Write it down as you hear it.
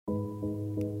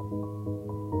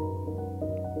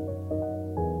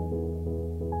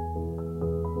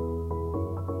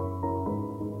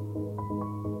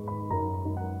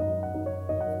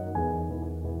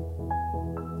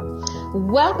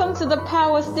Welcome to the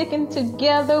Power of Sticking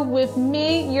Together with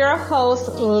me, your host,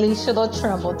 Leisha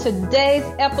Trimble. Today's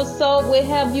episode will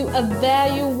have you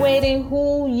evaluating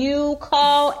who you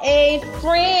call a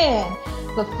friend.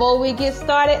 Before we get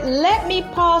started, let me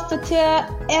pause to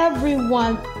tell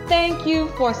everyone thank you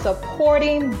for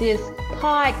supporting this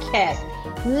podcast.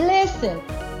 Listen,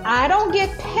 I don't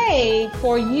get paid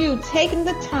for you taking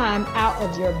the time out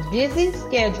of your busy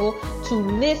schedule to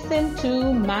listen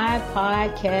to my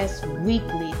podcast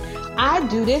weekly. I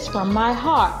do this from my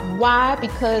heart. Why?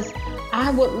 Because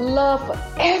I would love for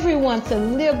everyone to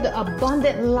live the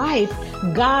abundant life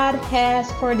God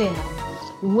has for them.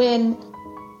 When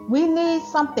we need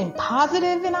something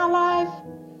positive in our life,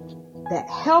 that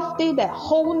healthy, that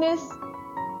wholeness,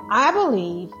 I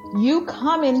believe you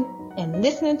coming and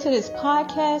listening to this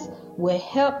podcast will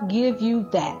help give you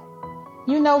that.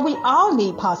 You know, we all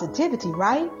need positivity,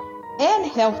 right? And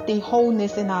healthy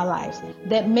wholeness in our lives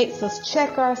that makes us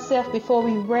check ourselves before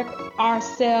we wreck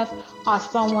ourselves or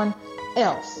someone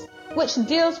else, which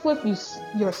deals with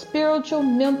your spiritual,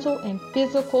 mental, and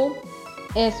physical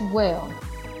as well.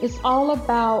 It's all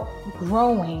about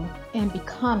growing and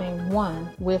becoming one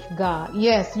with God.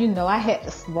 Yes, you know, I had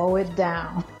to slow it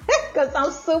down because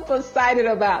I'm super excited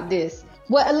about this.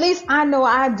 Well, at least I know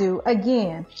I do.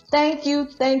 Again, thank you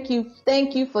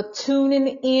for tuning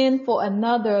in for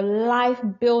another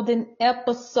life-building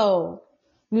episode.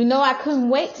 You know, I couldn't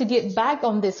wait to get back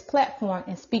on this platform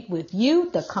and speak with you,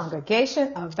 the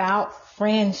congregation, about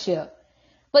friendship.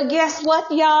 But guess what,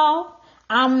 y'all?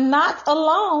 I'm not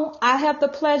alone. I have the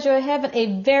pleasure of having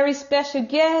a very special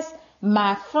guest,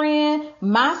 my friend,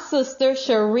 my sister,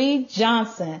 Cherie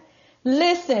Johnson.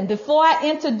 Listen, before I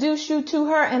introduce you to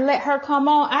her and let her come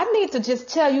on, I need to just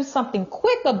tell you something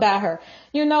quick about her.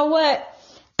 You know what?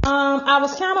 I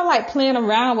was kind of like playing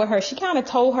around with her. She kind of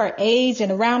told her age in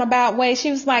a roundabout way.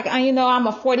 She was like, I'm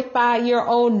a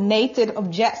 45-year-old native of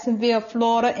Jacksonville,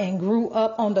 Florida, and grew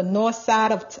up on the north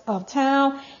side of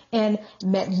town in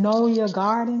Magnolia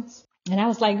Gardens. And I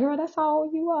was like, girl, that's how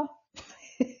old you are.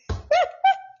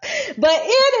 But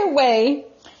anyway,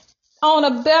 on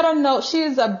a better note, she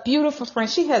is a beautiful friend.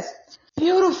 She has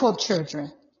beautiful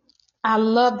children. I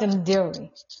love them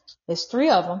dearly. There's 3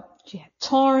 of them. She had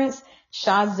Torrance,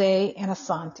 Shazay, and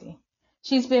Asante.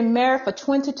 She's been married for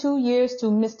 22 years to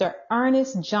Mr.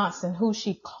 Ernest Johnson, who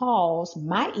she calls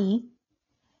my E.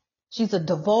 She's a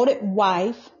devoted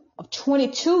wife of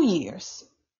 22 years.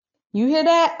 You hear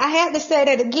that? I had to say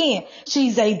that again.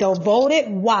 She's a devoted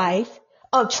wife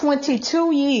of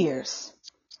 22 years.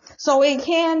 So it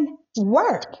can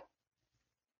work.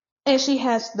 And she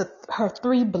has her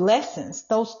 3 blessings.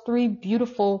 Those 3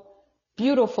 beautiful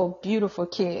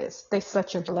kids. They're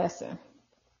such a blessing.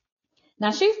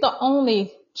 Now she's the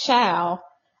only child.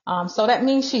 So that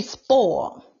means she's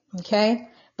spoiled. Okay.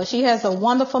 But she has a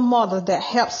wonderful mother that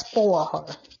helps spoil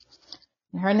her.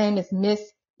 And her name is Miss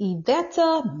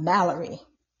Yvetta Mallory.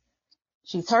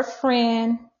 She's her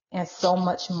friend and so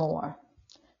much more.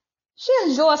 She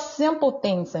enjoys simple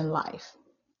things in life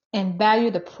and value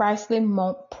the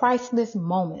priceless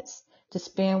moments to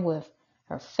spend with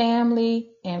her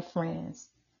family and friends.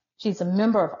 She's a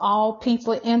member of All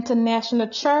People International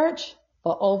Church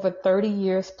for over 30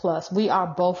 years plus. We are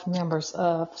both members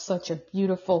of such a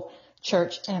beautiful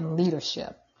church and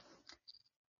leadership.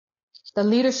 The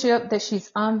leadership that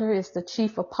she's under is the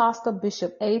Chief Apostle,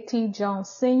 Bishop A.T. Jones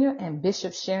Sr. and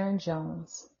Bishop Sharon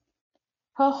Jones.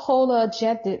 Her whole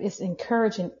objective is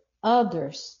encouraging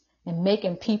others and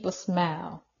making people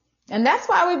smile. And that's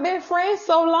why we've been friends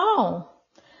so long.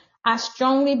 I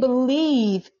strongly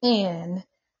believe in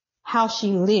how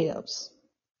she lives.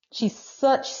 She's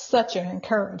such an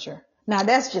encourager. Now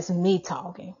that's just me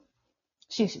talking.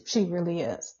 She really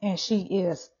is. And she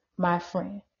is my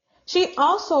friend. She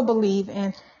also believes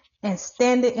in and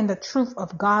standing in the truth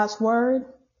of God's word.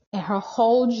 And her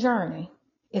whole journey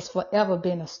is forever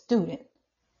being a student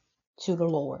to the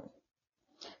Lord.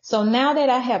 So now that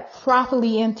I have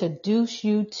properly introduced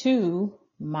you to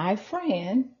my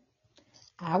friend,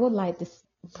 I would like to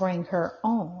bring her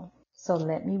on. So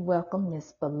let me welcome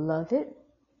Miss Beloved,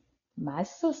 my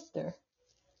sister,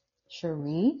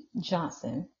 Cherie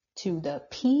Johnson, to the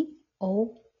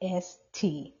POST.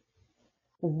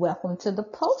 Welcome to the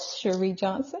post, Cherie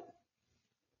Johnson.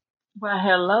 Well,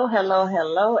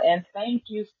 hello, and thank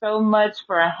you so much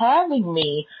for having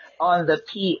me on the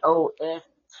POST.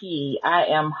 I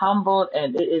am humbled,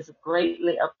 and it is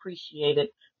greatly appreciated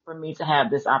for me to have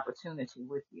this opportunity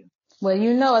with you. Well,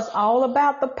 you know, it's all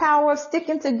about the power of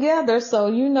sticking together. So,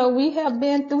 you know, we have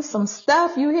been through some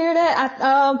stuff. You hear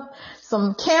that?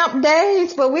 Some camp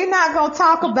days, but we're not going to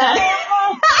talk about it.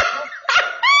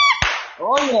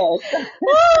 Oh, yes.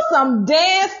 Ooh, some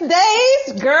dance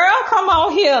days, girl. Come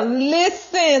on here.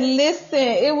 Listen.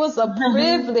 It was a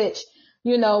privilege.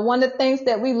 You know, one of the things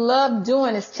that we love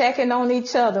doing is checking on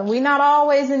each other. We're not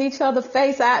always in each other's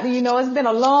face. It's been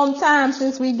a long time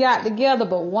since we got together,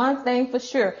 but one thing for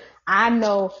sure, I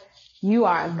know you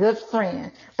are a good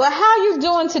friend. But how you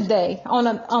doing today on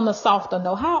a softer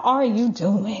note? How are you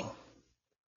doing?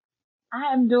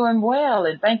 I am doing well,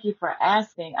 and thank you for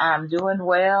asking. I'm doing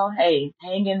well. Hey,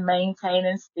 hanging,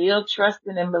 maintaining, still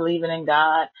trusting and believing in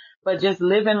God, but just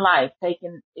living life,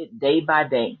 taking it day by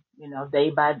day, day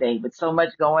by day. With so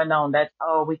much going on, that's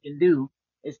all we can do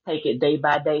is take it day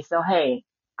by day. So, hey,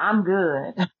 I'm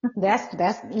good.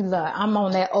 Look, I'm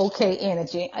on that okay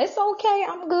energy. It's okay.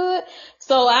 I'm good.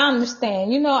 So I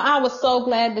understand. I was so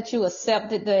glad that you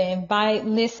accepted the invite.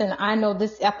 Listen, I know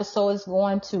this episode is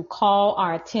going to call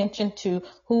our attention to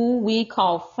who we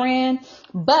call friend,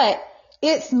 but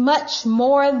it's much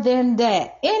more than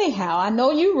that. Anyhow, I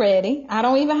know you ready. I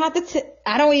don't even have to,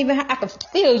 I can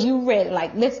feel you ready.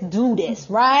 Like, let's do this,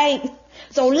 right?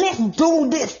 So let's do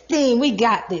this thing. We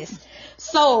got this.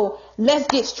 So let's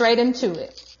get straight into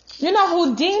it.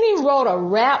 Houdini wrote a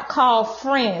rap called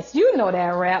Friends. You know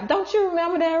that rap. Don't you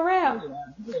remember that rap?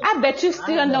 Yeah. I bet you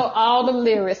still know all the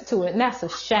lyrics to it, and that's a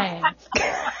shame. I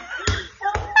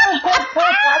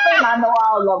think I know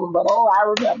all of them, but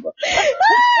I remember.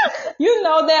 You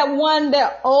know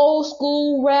that old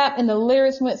school rap, and the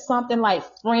lyrics went something like,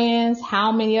 friends,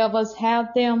 how many of us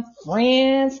have them?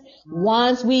 Friends,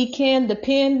 ones we can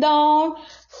depend on.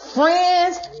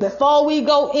 Friends, before we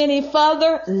go any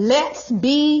further, let's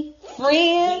be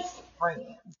friends. Friends.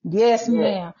 Yes,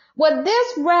 ma'am. Well,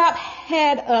 this rap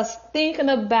had us thinking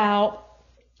about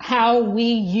how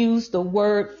we use the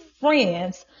word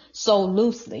friends so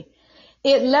loosely.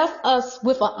 It left us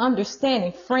with an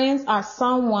understanding. Friends are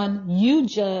someone you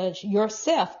judge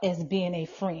yourself as being a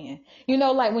friend.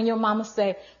 Like when your mama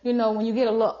say, when you get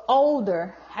a little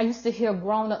older, I used to hear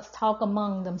grown-ups talk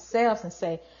among themselves and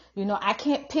say, I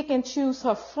can't pick and choose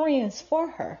her friends for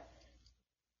her.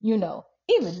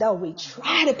 Even though we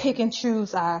try to pick and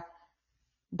choose our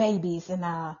babies and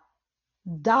our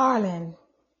darling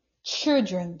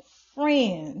children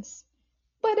friends,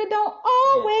 but it don't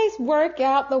always work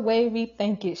out the way we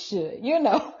think it should,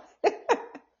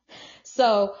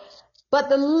 So, but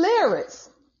the lyrics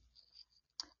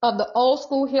of the old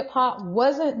school hip hop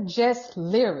wasn't just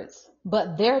lyrics,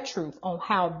 but their truth on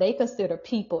how they consider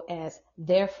people as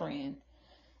their friend.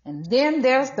 And then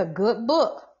there's the good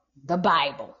book, the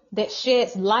Bible, that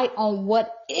sheds light on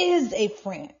what is a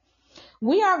friend.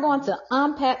 We are going to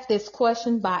unpack this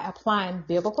question by applying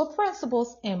biblical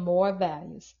principles and moral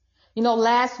values.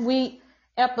 Last week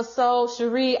episode,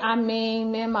 Cherie,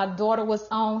 me and my daughter was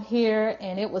on here,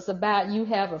 and it was about you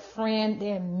have a friend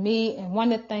in me. And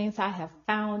one of the things I have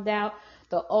found out,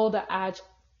 the older our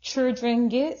children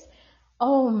gets,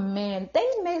 oh man, they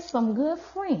make some good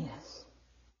friends.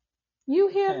 You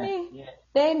hear me? Yeah.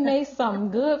 They make some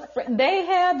good friends. They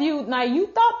have you. Now, you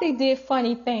thought they did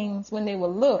funny things when they were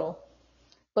little,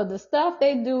 but the stuff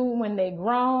they do when they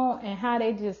grown and how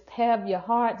they just have your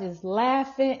heart just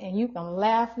laughing and you can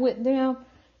laugh with them,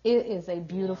 it is a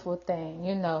beautiful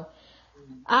thing,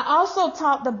 I also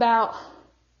talked about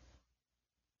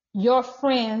your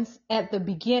friends at the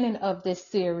beginning of this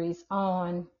series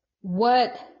on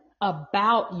what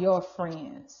about your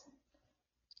friends.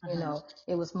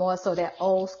 It was more so that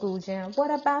old school jam.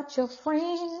 What about your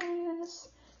friends?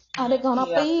 Are they gonna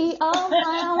be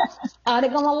around? Are they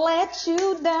gonna let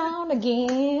you down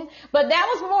again? But that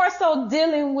was more so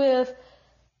dealing with,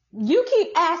 you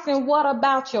keep asking what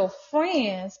about your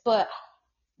friends, but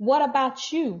what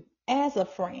about you as a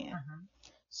friend?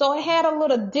 So it had a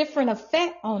little different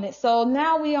effect on it. So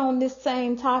now we on this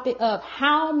same topic of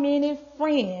how many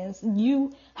friends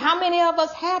how many of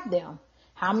us have them?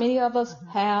 How many of us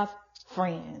have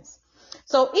friends?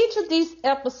 So each of these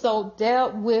episodes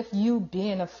dealt with you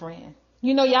being a friend.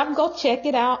 Y'all can go check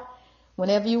it out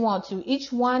whenever you want to.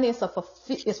 Each one is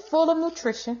full of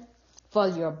nutrition for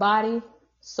your body,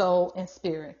 soul, and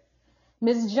spirit.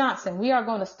 Ms. Johnson, we are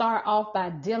going to start off by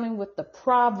dealing with the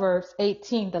Proverbs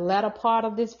 18. The latter part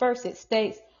of this verse, it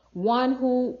states, one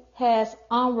who has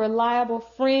unreliable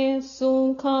friends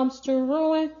soon comes to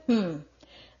ruin.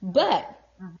 But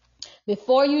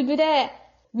before you do that,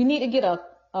 we need to get a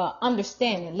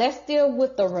understanding. Let's deal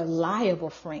with the reliable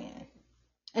friend.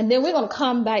 And then we're going to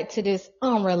come back to this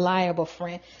unreliable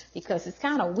friend because it's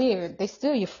kind of weird. They're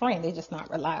still your friend. They're just not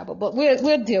reliable. But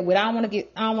we'll deal with it. I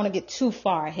don't want to get too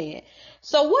far ahead.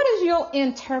 So what is your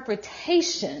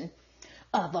interpretation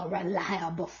of a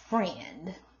reliable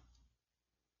friend?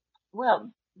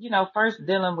 Well, first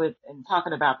dealing with and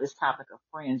talking about this topic of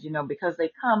friends, because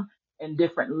they come in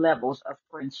different levels of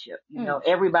friendship. Mm.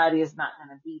 Everybody is not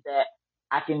going to be that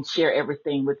I can share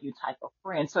everything with you type of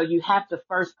friend. So you have to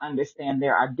first understand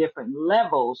there are different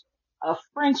levels of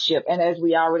friendship. And as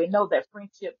we already know, that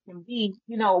friendship can be,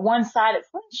 a one-sided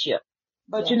friendship.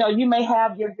 But, Yeah. you may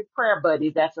have your prayer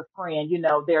buddies. That's a friend,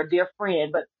 they're a dear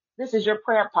friend, but this is your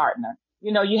prayer partner.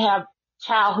 You have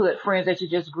childhood friends that you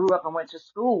just grew up and went to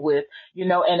school with,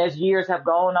 and as years have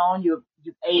gone on, you've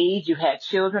aged, you've had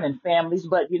children and families,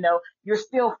 but you're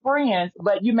still friends,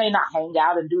 but you may not hang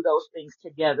out and do those things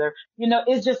together.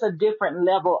 It's just a different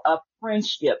level of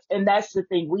friendship. And that's the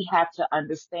thing we have to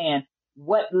understand.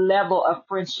 What level of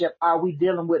friendship are we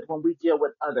dealing with when we deal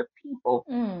with other people?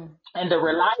 Mm. And a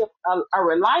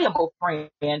reliable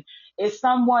friend is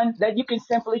someone that you can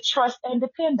simply trust and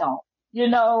depend on. You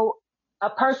know, a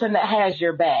person that has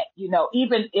your back,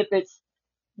 even if it's,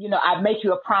 I make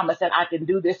you a promise that I can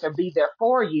do this or be there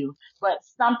for you, but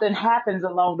something happens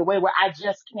along the way where I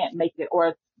just can't make it,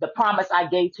 or the promise I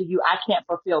gave to you, I can't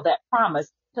fulfill that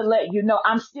promise, to let you know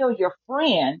I'm still your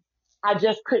friend. I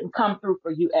just couldn't come through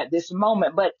for you at this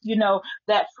moment. But,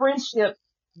 that friendship,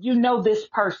 this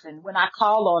person, when I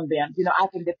call on them, I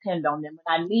can depend on them.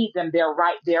 When I need them, they're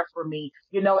right there for me,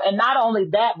 and not only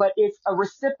that, but it's a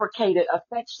reciprocated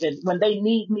affection. When they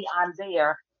need me, I'm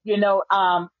there.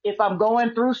 If I'm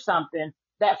going through something,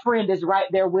 that friend is right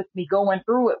there with me, going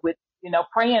through it with,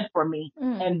 praying for me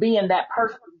Mm. and being that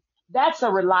person. That's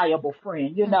a reliable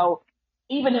friend. Mm.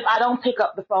 Even if I don't pick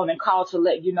up the phone and call to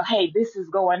let you know, hey, this is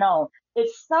going on.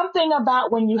 It's something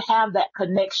about when you have that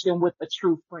connection with a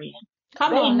true friend.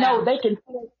 Come They on know now. they can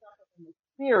feel something in the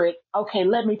spirit. Okay,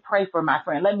 let me pray for my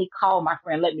friend. Let me call my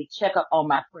friend. Let me check up on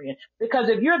my friend. Because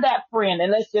if you're that friend,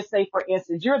 and let's just say, for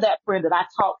instance, you're that friend that I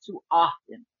talk to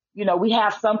often. We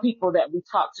have some people that we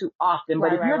talk to often, but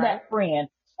Right, if right, you're right. that friend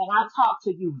and I talk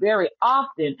to you very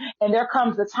often, and there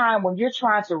comes a time when you're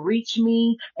trying to reach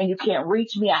me and you can't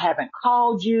reach me, I haven't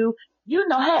called you,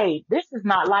 hey, this is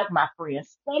not like my friend.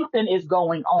 Something is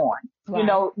going on. Right.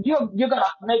 You're gonna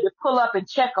maybe pull up and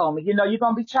check on me. You're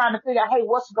gonna be trying to figure out, hey,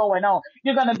 what's going on?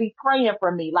 You're gonna be praying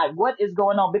for me, like what is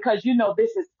going on? Because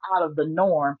this is out of the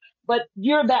norm. But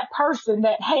you're that person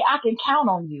that, hey, I can count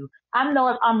on you. I know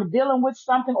if I'm dealing with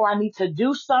something, or I need to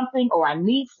do something, or I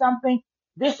need something,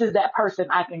 this is that person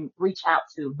I can reach out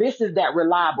to. This is that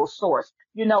reliable source.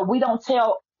 We don't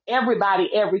tell everybody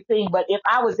everything, but if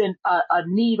I was in a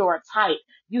need or a tight,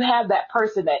 you have that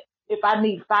person that if I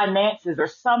need finances or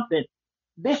something,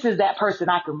 this is that person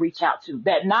I can reach out to,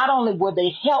 that not only will they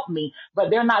help me, but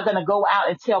they're not going to go out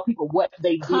and tell people what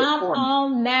they did Come for me.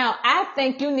 on now. I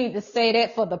think you need to say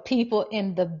that for the people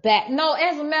in the back. No,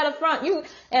 as a matter of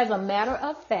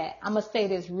fact, I'm going to say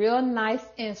this real nice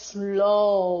and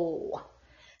slow.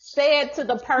 Say it to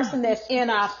the person that's in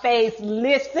our face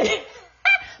listening.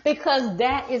 Because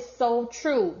that is so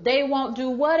true. They won't do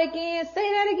what again?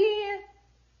 Say that again.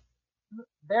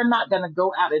 They're not going to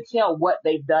go out and tell what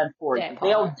they've done for That you.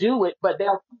 They'll part. do it, but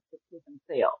they'll keep it to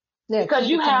themselves. They'll Because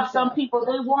keep you it to have some themselves. people,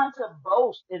 they want to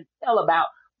boast and tell about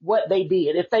what they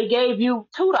did. If they gave you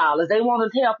 $2, they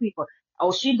want to tell people,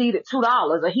 oh, she needed $2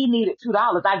 or he needed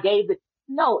 $2. I gave it.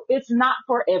 No, it's not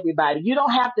for everybody. You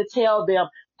don't have to tell them,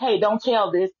 hey, don't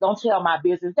tell this, don't tell my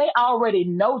business. They already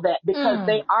know that because Mm,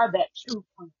 they are that true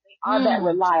friend. They are that mm.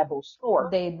 reliable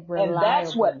source. They And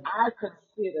that's what reliable. I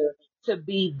consider to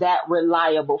be that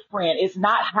reliable friend. It's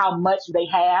not how much they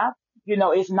have.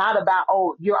 It's not about,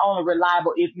 oh, you're only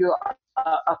reliable if you're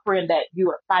a friend that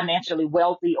you're financially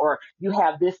wealthy or you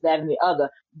have this, that, and the other.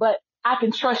 But I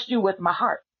can trust you with my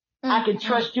heart. I Mm, can mm,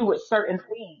 trust you with certain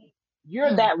things.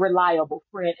 You're mm. that reliable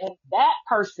friend, and that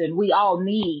person we all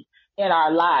need in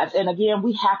our lives. And again,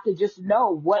 we have to just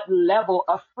know what level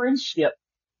of friendship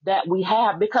that we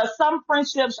have, because some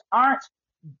friendships aren't,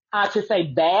 to say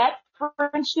bad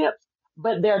friendships,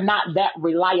 but they're not that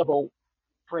reliable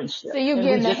friendships. See, you And we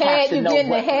getting just have ahead, to you know getting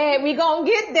what they ahead. We gonna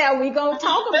get there. We gonna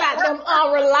talk about them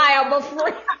unreliable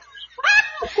friends.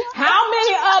 How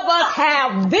many of us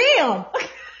have them?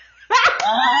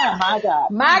 are. My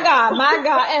God. My God, my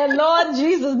God. And Lord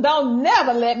Jesus, don't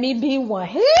never let me be one.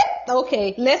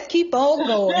 Okay, let's keep on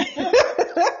going.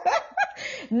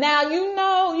 Now,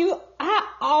 I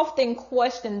often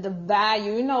question the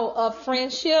value, of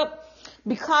friendship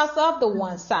because of the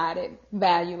one-sided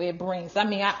value it brings. I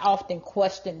mean, I often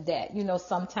question that.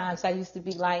 Sometimes I used to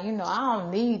be like, I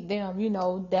don't need them,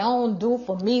 they don't do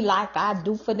for me like I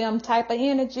do for them type of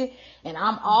energy. And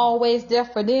I'm always there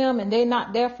for them and they're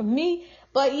not there for me.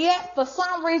 But yet, for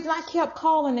some reason, I kept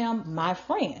calling them my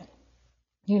friend.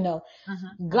 You know,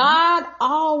 Mm-hmm. God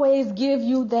always give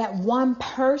you that one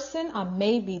person or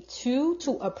maybe two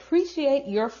to appreciate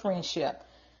your friendship,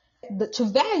 to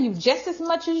value just as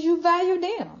much as you value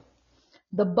them.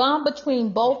 The bond between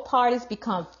Yeah. both parties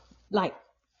becomes like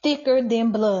thicker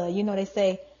than blood. You know, they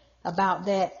say about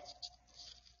that,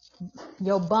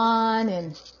 your bond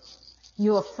and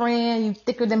you're a friend, you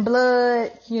thicker than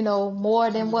blood, you know, more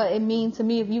than what it means to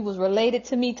me if you was related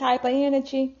to me type of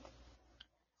energy.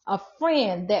 A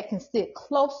friend that can sit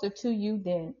closer to you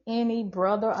than any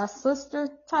brother or sister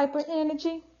type of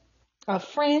energy. A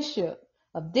friendship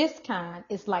of this kind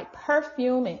is like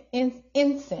perfume and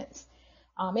incense.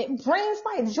 It brings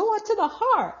like joy to the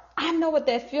heart. I know what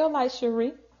that feel like,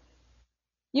 Cherie.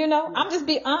 You know, Yeah. I'm just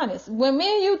be honest. When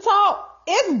me and you talk,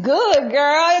 it's good,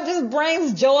 girl. It just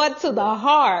brings joy to Yeah. the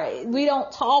heart. We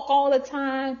don't talk all the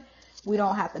time. We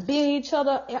don't have to be in each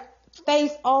other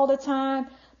face all the time.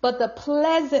 But the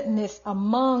pleasantness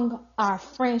among our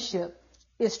friendship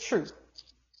is true.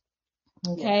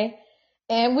 Yeah. Okay.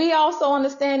 And we also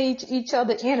understand each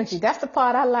other energy. That's the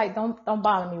part I like. Don't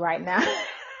bother me right now.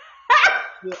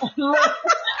 Yeah.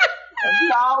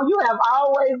 No, you have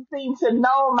always seemed to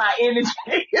know my energy.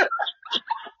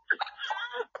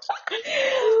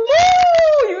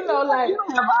 Woo! You know, like You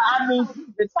have, I mean,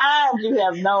 the times you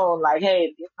have known, like,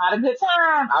 hey, it's not a good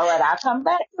time. All right, I'll come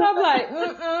back to I'm it. like,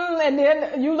 and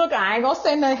then you look, I ain't gonna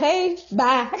say nothing. Hey,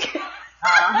 bye.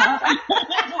 Uh-huh.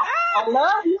 I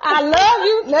love you. I love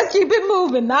you. Let's keep it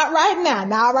moving. Not right now.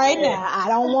 Not right Yeah. now. I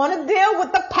don't want to deal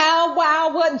with the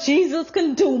powwow what Jesus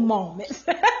can do moments.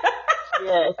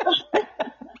 Yes.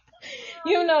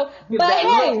 You know, Give but that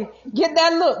look. hey, get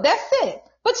that look. That's it.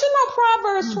 But you know,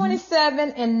 Proverbs Mm-hmm.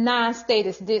 27 and 9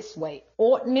 states this way: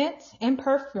 ointment and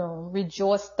perfume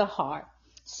rejoice the heart.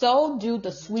 So do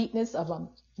the sweetness of a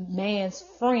man's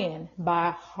friend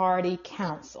by hearty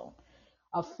counsel.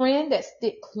 A friend that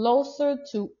stick closer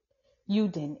to you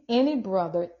than any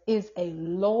brother is a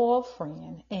loyal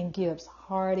friend and gives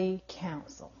hearty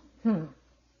counsel. Mm-hmm.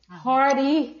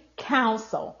 Hearty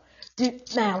counsel.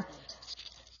 Now,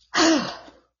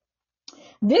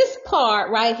 this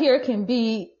part right here can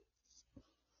be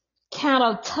kind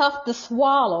of tough to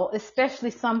swallow,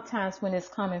 especially sometimes when it's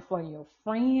coming from your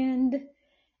friend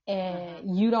Mm-hmm.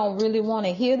 and you don't really want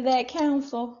to hear that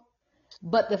counsel.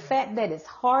 But the fact that it's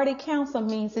hearty counsel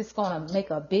means it's going to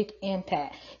make a big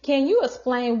impact. Can you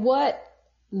explain what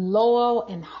loyal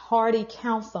and hearty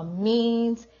counsel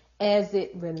means as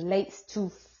it relates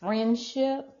to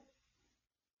friendship?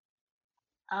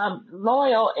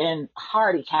 Loyal and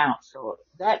hearty counsel.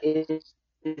 That is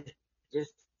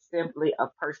just simply a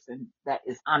person that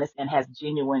is honest and has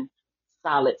genuine,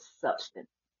 solid substance.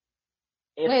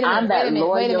 If Wait a I'm minute, wait that a minute,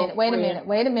 wait a loyal minute, wait a friend, minute,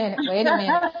 wait a minute, wait a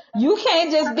minute. You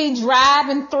can't just be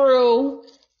driving through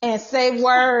and say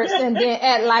words and then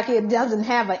act like it doesn't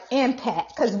have an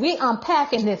impact. Cause we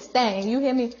unpacking this thing. You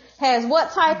hear me? Has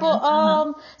what type of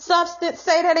Mhm, mhm. substance?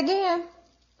 Say that again.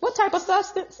 What type of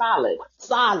substance? Solid,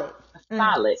 Solid. Mm.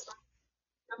 solid.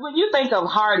 When you think of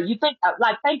hearty, you think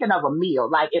like thinking of a meal.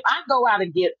 Like if I go out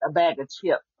and get a bag of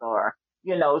chips or,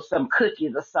 some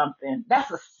cookies or something,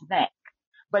 that's a snack.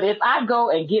 But if I go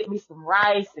and get me some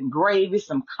rice and gravy,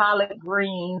 some collard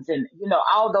greens and,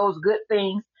 all those good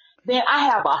things, then I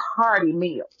have a hearty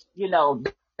meal. You know,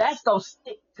 that's going to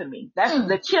stick to me. That's Mm.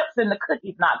 the chips and the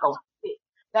cookies not going to stick.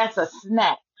 That's a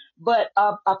snack. But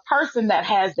a person that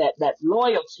has that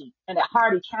loyalty and that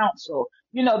hearty counsel,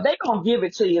 they going to give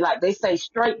it to you. Like they say,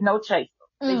 straight, no chaser.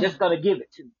 They Mm. just going to give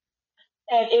it to you.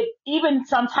 And it, even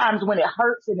sometimes when it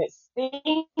hurts and it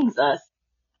stings us,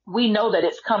 we know that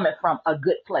it's coming from a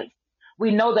good place.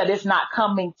 We know that it's not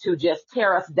coming to just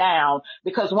tear us down,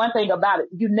 because one thing about it,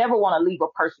 you never want to leave a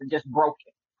person just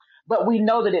broken. But we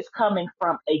know that it's coming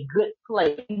from a good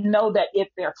place. We know that if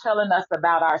they're telling us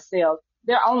about ourselves,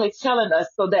 they're only telling us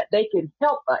so that they can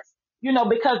help us.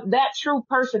 Because that true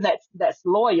person that's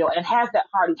loyal and has that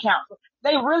hearty counsel,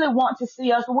 they really want to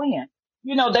see us win.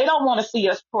 They don't want to see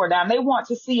us pour down. They want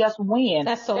to see us win.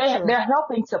 That's so true. They're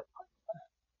helping to,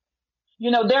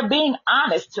 they're being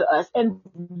honest to us. And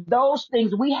those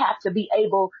things we have to be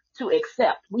able to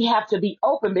accept. We have to be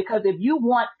open, because if you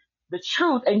want the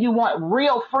truth and you want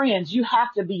real friends, you have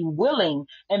to be willing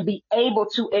and be able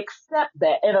to accept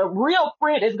that. And a real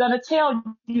friend is going to tell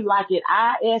you like it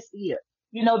is.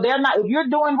 They're not, if you're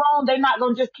doing wrong, they're not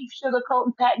going to just keep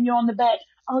sugarcoating, patting you on the back.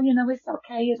 Oh, it's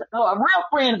okay. No, a real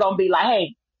friend is going to be like,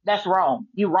 hey, that's wrong.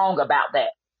 You wrong about that.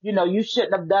 You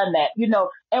shouldn't have done that,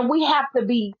 and we have to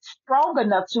be strong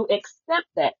enough to accept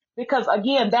that, because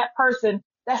again, that person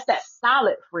That's that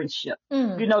solid friendship.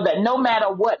 Mm. That no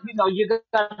matter what, you're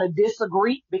going to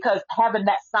disagree, because having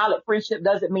that solid friendship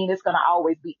doesn't mean it's going to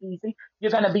always be easy.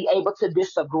 You're going to be able to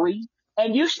disagree,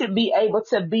 and you should be able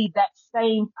to be that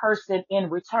same person in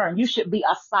return. You should be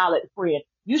a solid friend.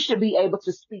 You should be able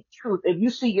to speak truth. If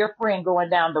you see your friend going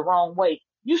down the wrong way,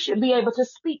 you should be able to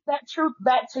speak that truth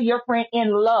back to your friend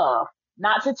in love,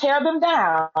 not to tear them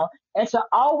down, and to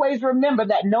always remember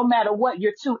that no matter what,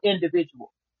 you're two individuals.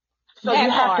 So you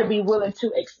That have to part. be willing to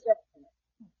accept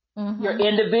your Mm-hmm.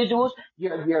 individuals,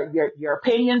 your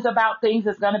opinions about things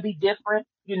is going to be different.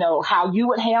 How you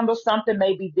would handle something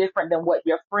may be different than what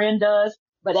your friend does.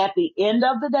 But at the end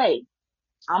of the day,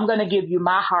 I'm going to give you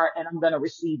my heart and I'm going to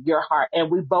receive your heart.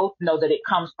 And we both know that it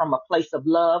comes from a place of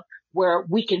love where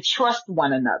we can trust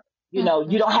one another. You don't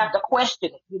Mm-mm-mm. have to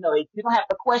question it. You don't have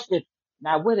to question.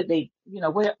 Now, what did they,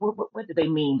 what did they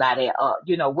mean by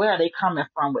that? Where are they coming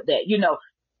from with that?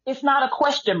 It's not a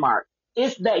question mark.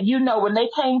 It's that, when they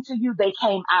came to you, they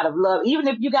came out of love. Even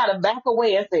if you got to back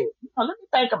away and say, let me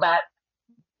think about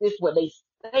this, what they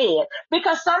said.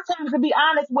 Because sometimes, to be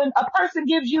honest, when a person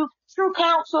gives you true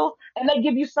counsel and they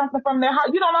give you something from their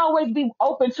heart, you don't always be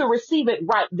open to receive it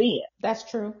right then, That's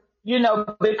true.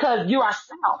 because you are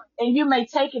soft and you may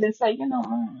take it and say,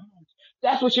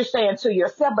 that's what you're saying to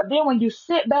yourself. But then when you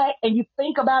sit back and you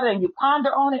think about it and you ponder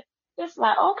on it, it's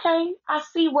like, okay, I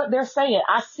see what they're saying.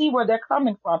 I see where they're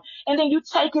coming from. And then you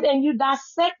take it and you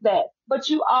dissect that. But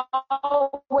you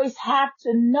always have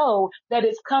to know that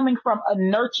it's coming from a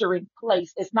nurturing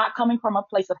place. It's not coming from a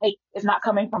place of hate. It's not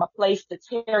coming from a place to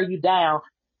tear you down,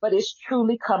 but it's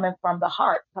truly coming from the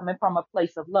heart, coming from a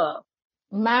place of love.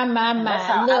 My, my, And that's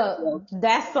my. how I feel. Look,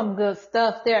 that's some good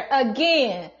stuff there.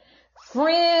 Again,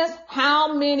 friends,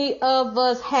 how many of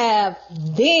us have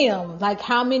them? Like,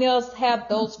 how many of us have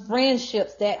those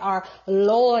friendships that are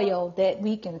loyal, that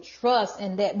we can trust,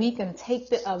 and that we can take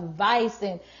the advice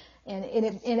and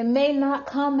it may not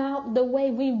come out the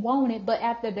way we want it, but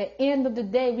at the end of the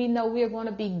day, we know we're going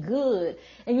to be good.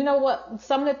 And you know what?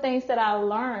 Some of the things that I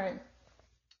learned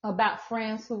about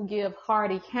friends who give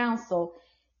hearty counsel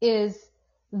is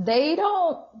they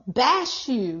don't bash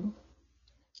you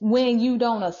when you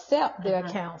don't accept their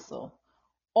Mm-hmm. counsel,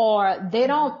 or they Mm-hmm.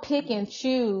 don't pick and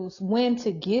choose when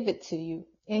to give it to you.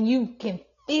 And you can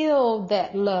feel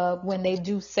that love when they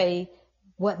do say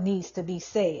what needs to be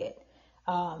said.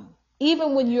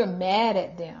 Even when you're mad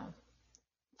at them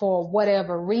for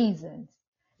whatever reasons,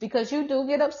 because you do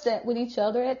get upset with each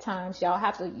other at times. Y'all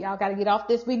got to get off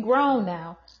this. We grown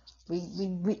now.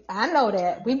 I know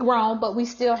that we grown, but we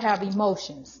still have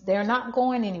emotions. They're not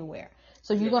going anywhere.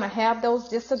 So you're going to have those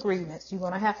disagreements.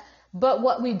 But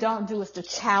what we don't do is the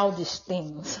childish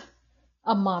things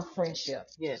among friendship.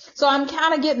 Yes. So I'm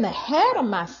kind of getting ahead of Right.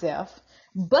 myself,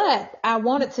 but I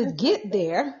wanted to get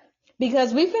there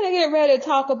because we finna get ready to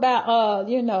talk about,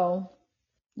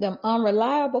 them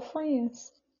unreliable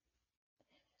friends.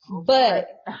 Go for it.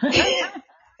 But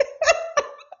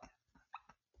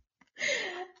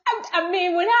I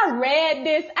mean, when I read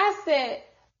this, I said,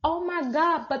 oh my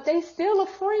God, but they still a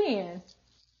friend.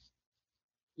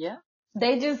 Yeah.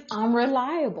 They just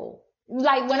unreliable.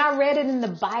 Like when I read it in the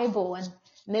Bible and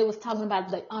they was talking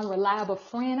about the unreliable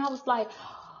friend, I was like,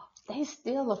 they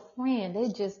still a friend. They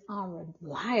just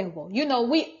unreliable.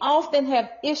 We often have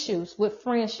issues with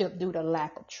friendship due to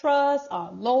lack of trust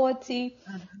or loyalty.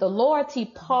 Mm-hmm. The loyalty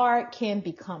part can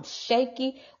become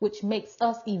shaky, which makes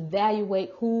us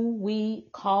evaluate who we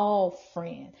call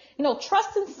friend.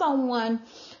 Trusting someone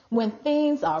when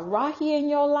things are rocky in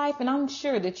your life, and I'm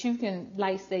sure that you can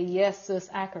say, yes, sis,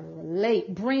 I can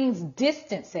relate, brings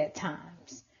distance at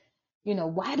times.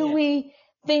 Why do Yes. we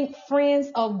think friends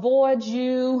avoid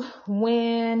you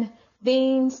when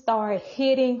things start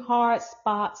hitting hard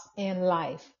spots in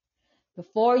life?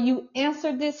 Before you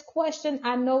answer this question,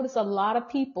 I notice a lot of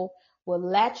people will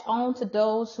latch on to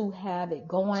those who have it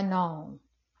going on.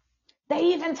 They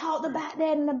even talked about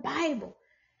that in the Bible.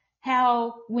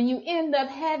 How when you end up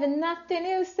having nothing,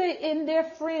 it'll say, and their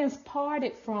friends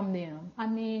parted from them. I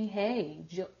mean, hey,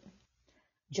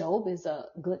 Job is a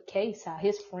good case, how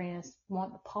his friends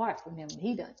want to part from him.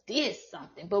 He done did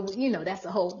something, but that's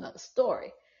a whole nother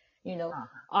story,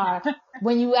 or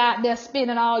when you out there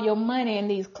spending all your money in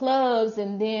these clubs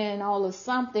and then all of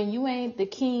something, you ain't the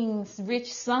king's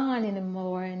rich son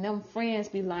anymore. And them friends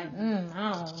be like,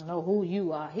 I don't know who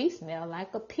you are. He smell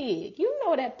like a pig. You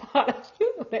know that part.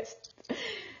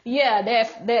 Yeah,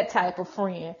 that type of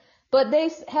friend. But they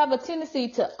have a tendency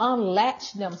to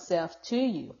unlatch themselves to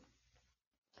you.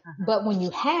 Mm-hmm. But when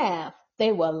you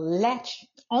they will latch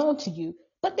onto you.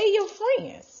 But they're your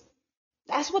friends.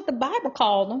 That's what the Bible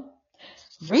called them.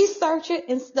 Research it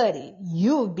and study it.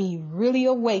 You'll be really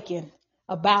awakened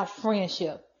about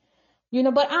friendship.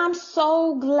 But I'm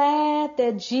so glad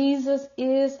that Jesus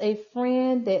is a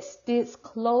friend that sticks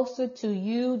closer to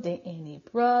you than any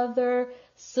brother,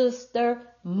 sister,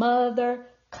 mother,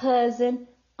 cousin,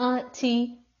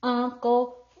 auntie,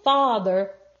 uncle,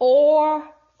 father, or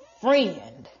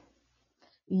friend.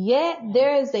 Yet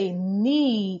there is a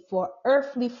need for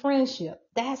earthly friendship.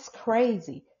 That's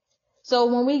crazy.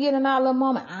 So when we get in our little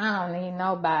moment, I don't need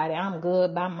nobody. I'm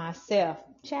good by myself.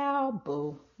 Child,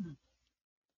 boo.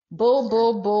 Boo,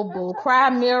 boo, boo, boo. Cry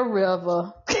me a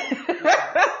river.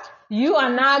 You are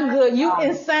not good. You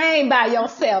insane by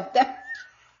yourself.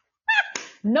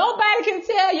 Nobody can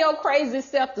tell your crazy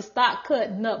self to stop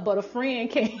cutting up, but a friend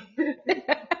can.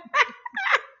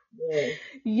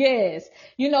 Yes.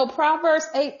 Proverbs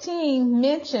 18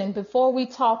 mentioned before we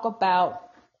talk about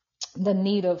the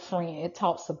need of friend. It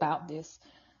talks about this,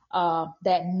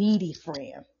 that needy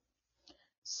friend.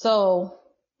 So,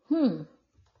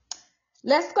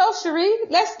 let's go, Cherie.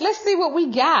 Let's see what we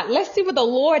got. Let's see what the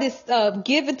Lord is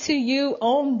giving to you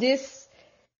on this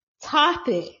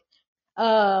topic.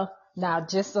 Now,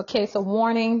 just a case of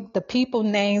warning, the people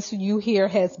names you hear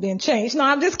has been changed. No,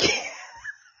 I'm just kidding.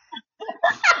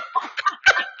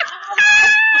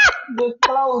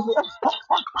 Disclosure.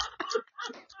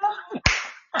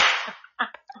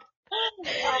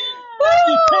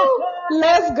 Woo!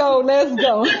 Let's go.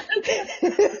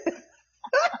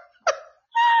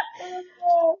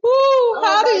 Woo!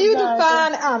 How do you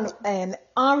define an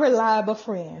unreliable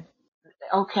friend?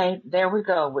 Okay, there we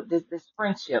go with this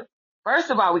friendship.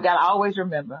 First of all, we got to always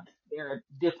remember there are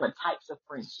different types of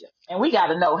friendship. And we got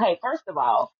to know, hey, first of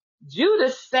all,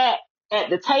 Judas sat at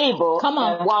the table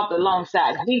and walked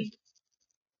alongside Jesus,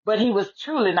 but he was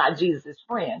truly not Jesus'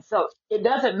 friend. So it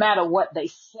doesn't matter what they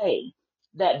say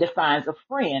that defines a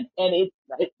friend. And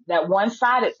it's that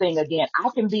one-sided thing again. I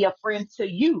can be a friend to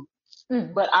you,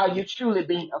 but are you truly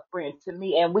being a friend to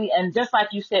me? And just like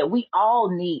you said, we all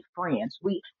need friends.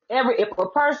 If a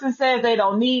person says they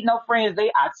don't need no friends, they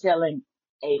are telling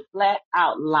a flat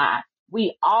out lie.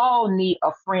 We all need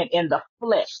a friend in the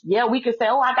flesh. Yeah, we could say,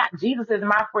 oh, I got Jesus as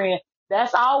my friend.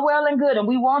 That's all well and good. And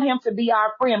we want him to be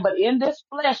our friend. But in this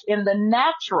flesh, in the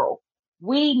natural,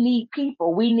 we need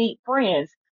people. We need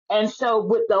friends. And so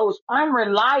with those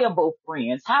unreliable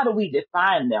friends, how do we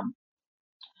define them?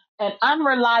 An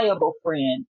unreliable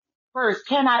friend. First,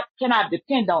 can I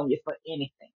depend on you for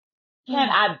anything? Can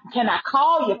I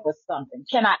call you for something?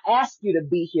 Can I ask you to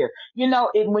be here?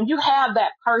 When you have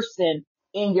that person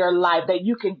in your life that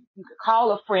you can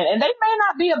call a friend, and they may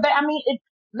not be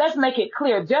let's make it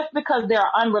clear. Just because they're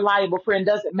an unreliable friend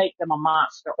doesn't make them a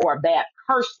monster or a bad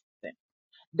person.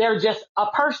 They're just a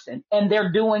person and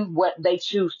they're doing what they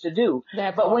choose to do.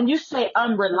 But when you say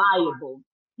unreliable,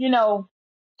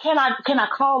 can I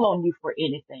call on you for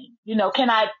anything? Can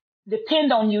I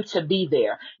depend on you to be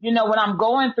there? When I'm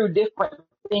going through different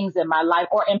things in my life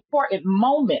or important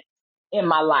moments in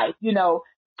my life,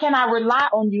 can I rely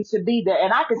on you to be there?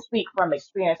 And I can speak from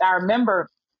experience. I remember,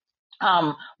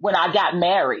 when I got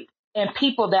married and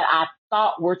people that I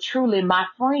thought were truly my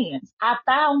friends, I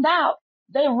found out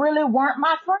they really weren't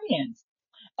my friends.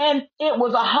 And it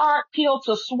was a hard pill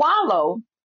to swallow,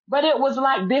 but it was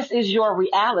like, this is your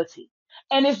reality.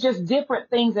 And it's just different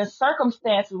things and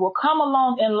circumstances will come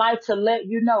along in life to let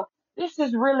you know this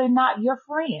is really not your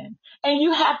friend. And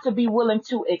you have to be willing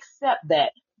to accept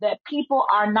that people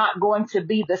are not going to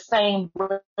be the same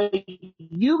way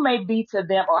you may be to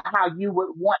them or how you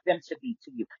would want them to be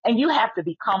to you. And you have to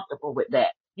be comfortable with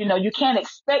that. You can't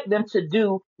expect them to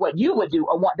do what you would do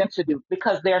or want them to do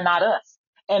because they're not us.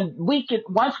 And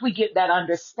once we get that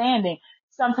understanding,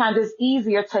 sometimes it's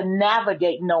easier to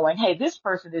navigate knowing, hey, this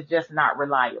person is just not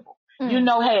reliable. Hey,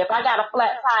 if I got a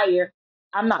flat tire,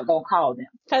 I'm not going to call them.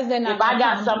 Because they're not. If I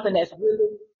got something that's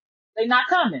really, they're not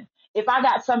coming. If I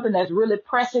got something that's really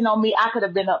pressing on me, I could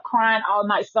have been up crying all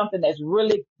night, something that's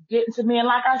really getting to me. And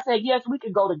like I said, yes, we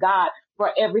could go to God for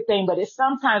everything, but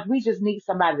sometimes we just need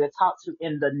somebody to talk to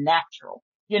in the natural,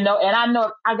 and I know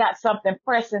if I got something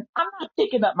pressing, I'm not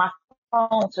picking up my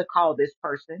phone to call this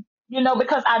person,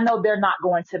 because I know they're not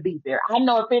going to be there. I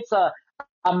know if it's a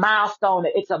milestone,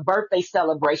 it's a birthday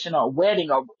celebration or a wedding,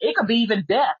 or it could be even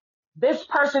death. This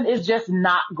person is just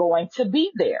not going to be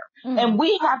there. And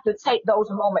we have to take those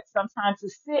moments sometimes to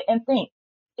sit and think,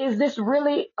 is this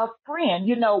really a friend?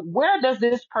 Where does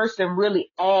this person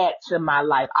really add to my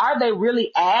life? Are they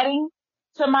really adding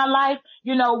to my life?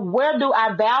 Where do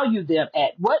I value them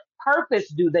at? What purpose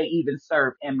do they even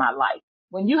serve in my life?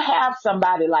 When you have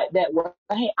somebody like that,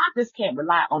 hey, I just can't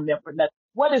rely on them for nothing.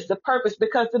 What is the purpose?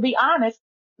 Because to be honest,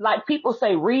 like people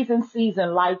say, reason,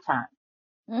 season, lifetime.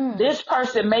 This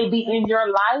person may be in your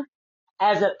life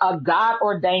as a God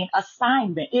ordained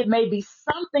assignment. It may be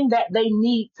something that they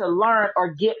need to learn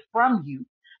or get from you,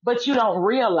 but you don't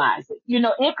realize it. You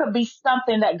know, it could be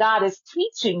something that God is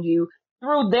teaching you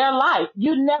through their life.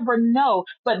 You never know,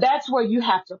 but that's where you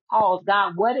have to pause.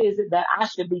 God, what is it that I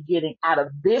should be getting out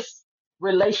of this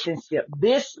relationship,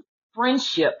 this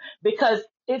friendship? Because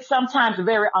it's sometimes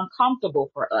very uncomfortable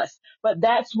for us, but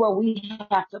that's where we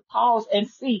have to pause and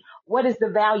see what is the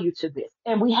value to this.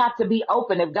 And we have to be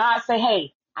open. If God say,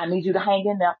 hey, I need you to hang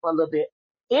in there for a little bit,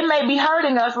 it may be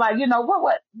hurting us like, you know,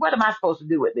 what am I supposed to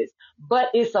do with this? But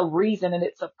it's a reason and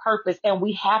it's a purpose. And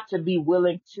we have to be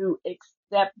willing to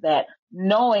accept that,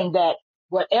 knowing that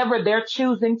whatever they're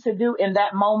choosing to do in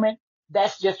that moment,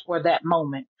 that's just for that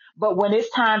moment. But when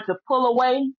it's time to pull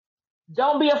away,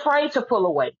 don't be afraid to pull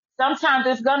away. Sometimes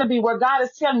it's going to be where God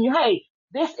is telling you, hey,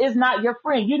 this is not your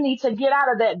friend. You need to get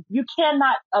out of that. You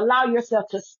cannot allow yourself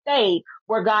to stay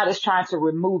where God is trying to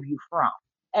remove you from.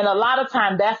 And a lot of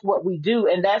time that's what we do.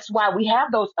 And that's why we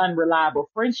have those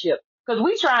unreliable friendships, because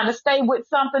we trying to stay with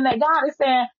something that God is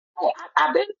saying, hey,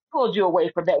 I've been pulled you away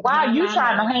from that. Why are you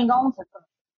trying to hang on to something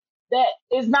that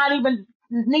is not even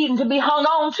needing to be hung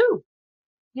on to?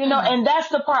 You know, and that's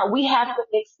the part we have to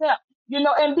accept, you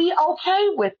know, and be okay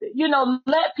with it. You know,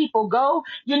 let people go,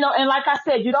 you know, and like I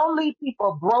said, you don't leave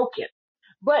people broken,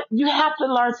 but you have to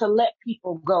learn to let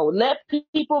people go. Let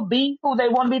people be who they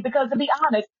want to be, because to be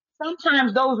honest,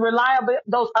 sometimes those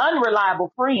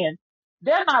unreliable friends,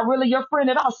 they're not really your friend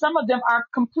at all. Some of them are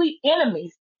complete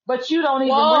enemies, but you don't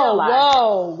even realize.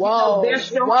 Whoa, you know,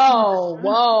 they're whoa,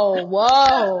 whoa,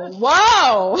 whoa,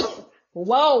 whoa,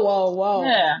 whoa, whoa, whoa.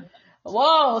 Yeah.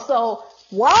 Whoa, so,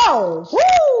 whoa,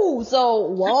 woo, so,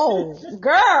 whoa,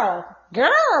 girl.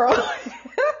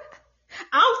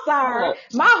 I'm sorry.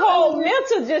 My whole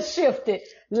mental just shifted.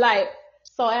 Like,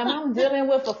 so am I dealing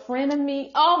with a friend of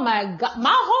me? Oh my God.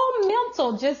 My whole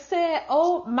mental just said,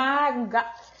 oh my God.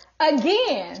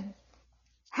 Again,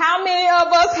 how many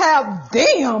of us have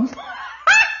them?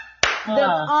 The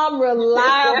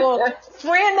unreliable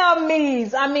friend of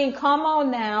me's. I mean, come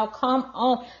on now. Come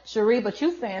on. Cherie, but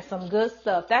you saying some good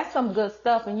stuff. That's some good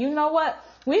stuff. And you know what?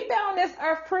 We've been on this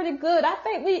earth pretty good. I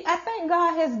think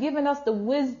God has given us the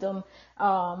wisdom,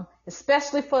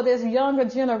 especially for this younger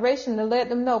generation, to let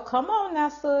them know, come on now,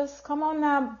 sis. Come on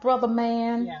now, brother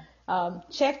man. Yeah.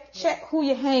 Check who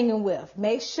you're hanging with.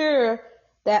 Make sure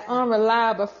that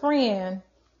unreliable friend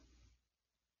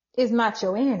is not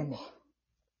your enemy.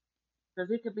 Because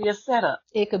it could be a setup.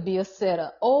 It could be a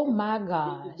setup. Oh my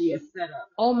gosh. It could be a setup.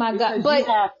 Oh my God. Because but you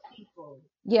have people.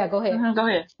 Yeah, go ahead. Go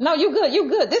ahead. No, you good. You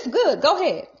good. This good. Go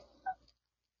ahead.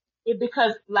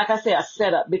 Because, like I said, a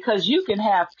setup. Because you can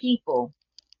have people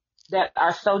that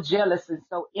are so jealous and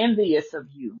so envious of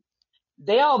you.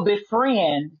 They'll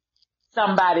befriend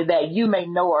somebody that you may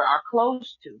know or are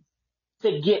close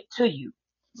to get to you.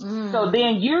 So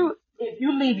then if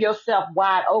you leave yourself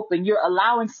wide open, you're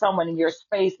allowing someone in your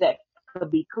space that could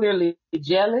be clearly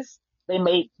jealous. They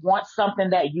may want something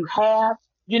that you have,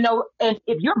 you know, and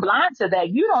if you're blind to that,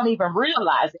 you don't even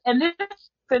realize it. And this,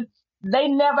 they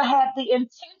never had the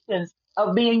intentions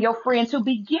of being your friend to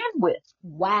begin with.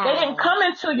 Wow. They didn't come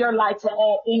into your life to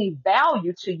add any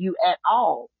value to you at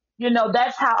all. You know,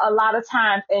 that's how a lot of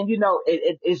times, and you know,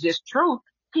 it's just true.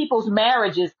 People's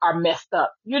marriages are messed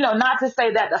up. You know, not to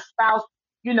say that the spouse,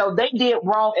 you know, they did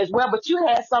wrong as well, but you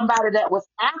had somebody that was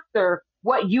after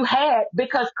what you had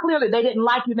because clearly they didn't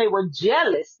like you. They were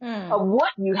jealous of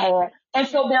what you had. And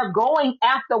so they're going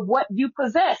after what you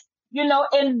possess, you know,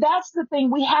 and that's the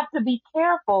thing. We have to be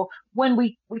careful when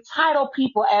we title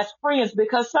people as friends,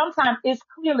 because sometimes it's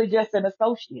clearly just an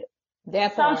associate.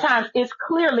 Sometimes it's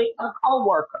clearly a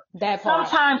coworker.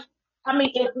 Sometimes, I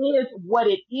mean, it is what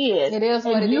it is. It is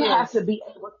what it is. And you have to be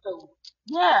able to,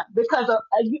 yeah, because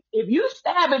if you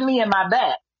stabbing me in my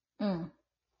back,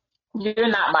 you're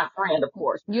not my friend, of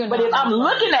course. But if I'm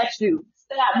looking at you,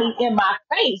 stab me in my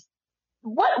face,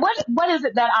 what is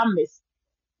it that I'm missing?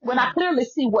 When I clearly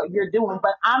see what you're doing,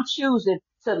 but I'm choosing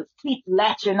to keep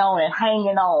latching on and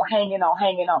hanging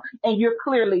on, and you're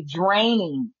clearly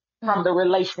draining from the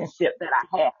relationship that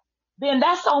I have, then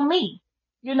that's on me.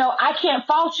 You know, I can't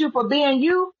fault you for being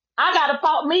you. I gotta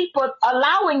fault me for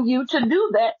allowing you to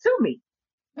do that to me.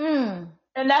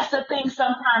 And that's the thing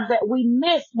sometimes that we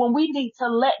miss when we need to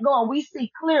let go and we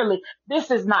see clearly this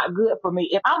is not good for me.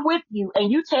 If I'm with you and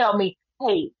you tell me,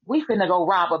 hey, we finna go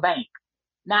rob a bank.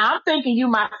 Now I'm thinking you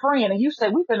my friend and you say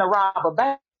we finna rob a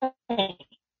bank.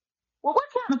 Well, what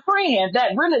kind of friend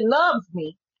that really loves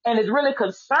me and is really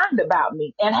concerned about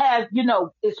me and has,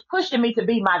 is pushing me to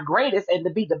be my greatest and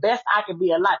to be the best I can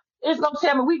be in life, it's going to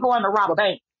tell me we going to rob a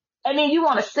bank. And then you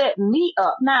want to set me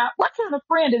up. Now, what kind of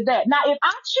friend is that? Now, if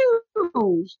I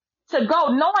choose to go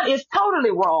knowing it's totally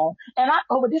wrong, and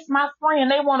but this is my friend,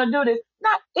 they want to do this.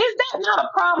 Now, is that not a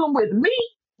problem with me?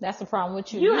 That's the problem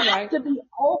with you. You You're have right. to be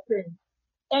open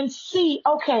and see,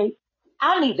 okay,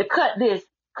 I need to cut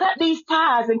these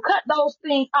ties and cut those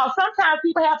things off. Sometimes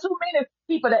people have too many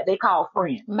people that they call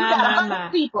friends. You got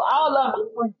 100 people, all of them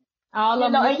friends. All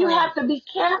of them, and you have to be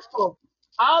careful.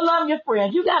 All of them your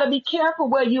friends. You got to be careful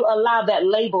where you allow that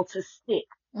label to stick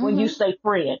when you say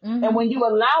friend. And when you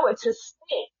allow it to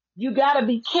stick, you got to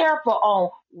be careful on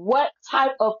what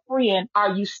type of friend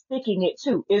are you sticking it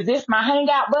to. Is this my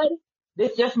hangout buddy?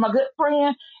 This just my good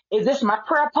friend? Is this my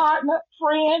prayer partner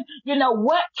friend?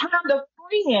 What kind of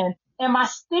friend am I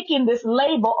sticking this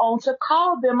label on to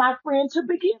call them my friend to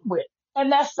begin with?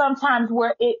 And that's sometimes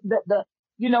where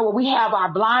where we have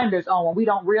our blinders on, when we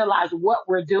don't realize what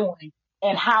we're doing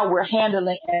and how we're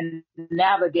handling and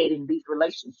navigating these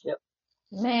relationships.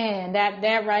 Man,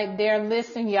 that right there,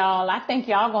 listen, y'all, I think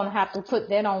y'all gonna have to put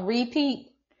that on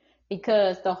repeat,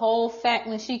 because the whole fact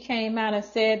when she came out and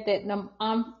said that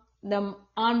them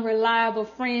unreliable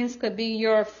friends could be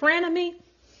your frenemy,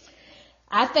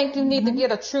 I think you need to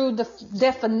get a true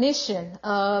definition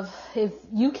of, if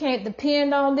you can't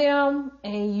depend on them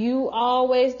and you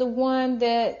always the one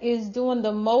that is doing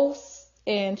the most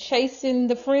and chasing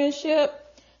the friendship.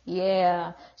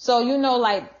 Yeah. So,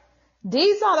 like,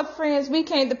 these are the friends we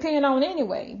can't depend on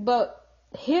anyway. But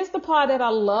here's the part that I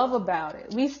love about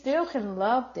it. We still can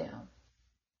love them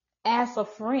as a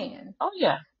friend. Oh,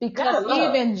 yeah. Because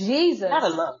even Jesus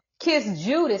kissed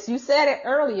Judas, you said it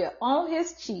earlier, on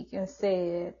his cheek and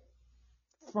said,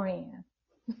 friend.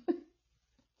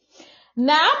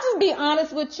 Now, I'll just be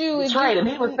honest with you. That's right, and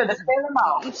he was going to spell them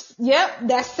off. Yep,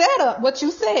 that's set up. What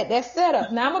you said, that's set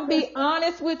up. Now, I'm going to be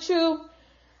honest with you.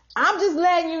 I'm just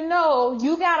letting you know,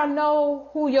 you got to know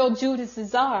who your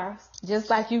Judases are, just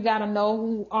like you got to know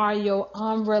who are your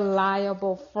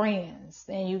unreliable friends.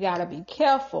 And you got to be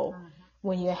careful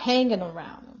when you're hanging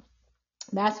around them.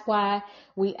 That's why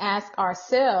we ask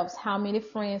ourselves how many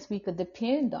friends we could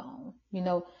depend on,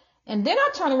 And then I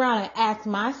turn around and ask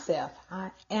myself,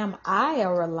 am I a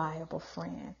reliable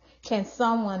friend? Can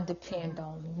someone depend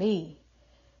on me?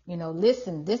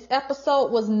 Listen, this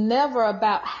episode was never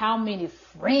about how many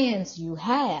friends you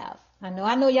have.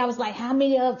 I know y'all was like, how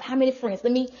many friends?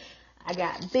 I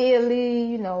got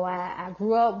Billy, I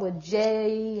grew up with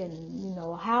Jay, and,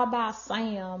 how about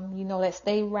Sam, that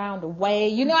stay around the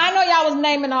way. I know y'all was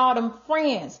naming all them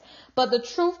friends, but the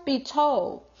truth be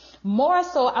told, more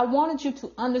so, I wanted you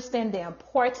to understand the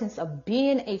importance of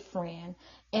being a friend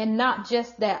and not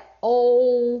just that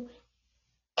old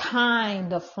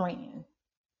kind of friend.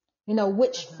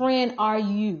 Which friend are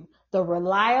you? The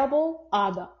reliable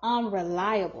or the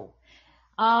unreliable?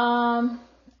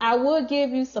 I will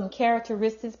give you some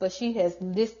characteristics, but she has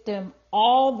listed them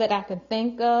all that I can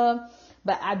think of.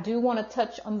 But I do want to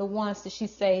touch on the ones that she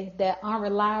say that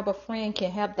unreliable friend can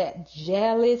have that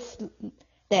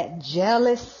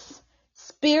jealous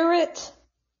spirit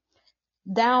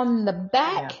down in the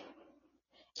back,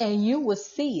 and you will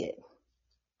see it.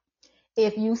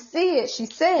 If you see it, she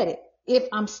said it. If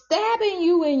I'm stabbing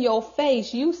you in your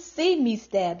face, you see me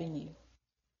stabbing you.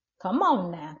 Come on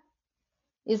now.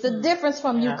 It's a difference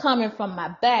from you coming from my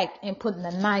back and putting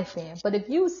a knife in. But if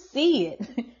you see it,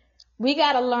 we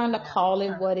got to learn to call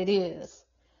it what it is.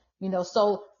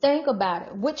 So think about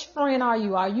it. Which friend are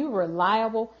you? Are you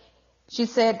reliable? She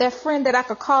said, that friend that I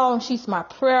could call and she's my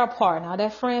prayer partner.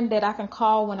 That friend that I can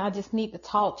call when I just need to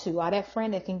talk to. Or that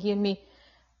friend that can give me,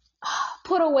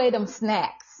 put away them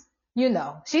snacks.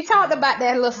 She talked about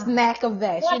that little snack of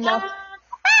that,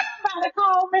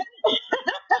 Call me.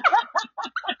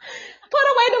 Put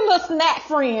away them little snack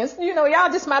friends. Y'all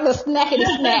just my little snackety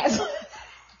snacks.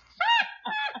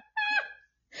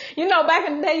 Back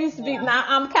in the day used to be, now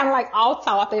I'm kind of like off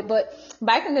topic, but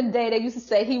back in the day they used to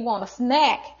say he want a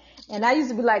snack. And I used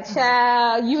to be like,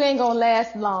 child, you ain't going to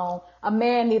last long. A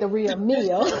man need a real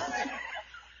meal.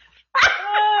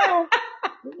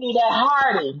 You need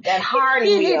that hearty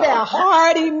you meal. You need that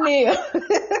hearty meal.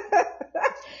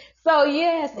 So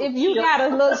yes, if you got a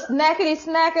little snackety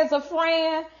snack as a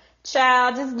friend,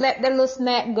 child, just let that little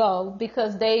snack go,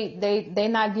 because they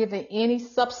not giving any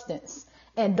substance.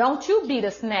 And don't you be the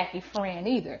snacky friend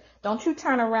either. Don't you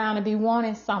turn around and be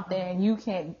wanting something and you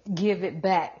can't give it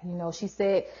back. She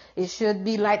said it should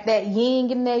be like that yin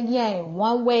and that yang.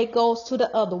 One way goes to the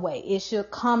other way. It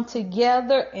should come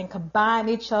together and combine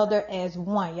each other as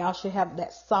one. Y'all should have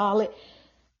that solid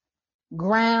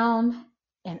ground,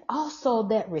 and also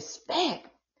that respect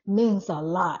means a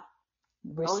lot.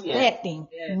 Oh, yes. Respecting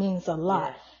Yes. means a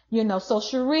lot. Yes. So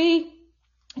Cherie,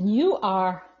 you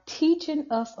are teaching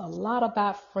us a lot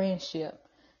about friendship.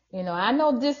 I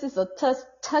know this is a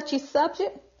touchy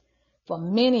subject for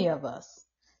many of us.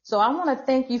 So I want to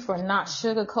thank you for not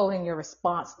sugarcoating your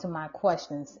response to my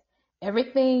questions.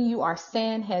 Everything you are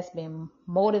saying has been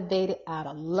motivated out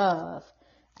of love.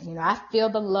 I feel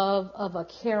the love of a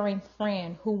caring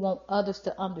friend who wants others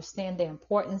to understand the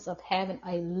importance of having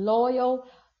a loyal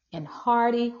and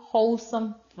hearty,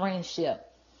 wholesome friendship.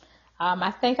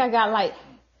 I think I got like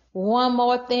one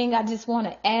more thing I just want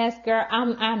to ask, girl.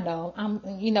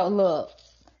 Look,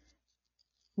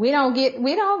 we don't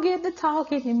get to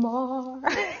talk anymore.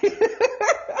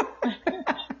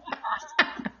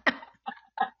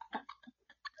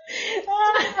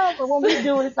 But when we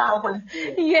do, it's always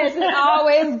good. Yes, it's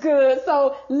always good.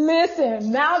 So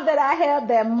listen, now that I have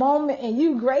that moment and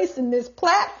you gracing this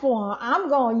platform, I'm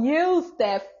gonna use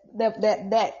that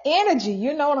energy.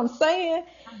 You know what I'm saying?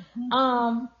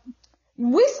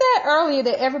 We said earlier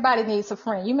that everybody needs a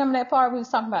friend. You remember that part we was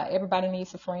talking about? Everybody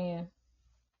needs a friend.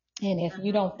 And if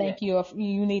you don't think you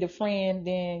need a friend,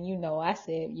 then I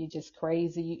said you're just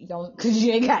crazy. You don't, because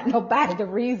you ain't got nobody to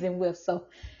reason with. So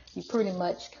you pretty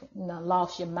much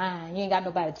lost your mind. You ain't got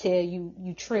nobody to tell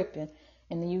you tripping.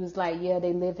 And then you was like, yeah,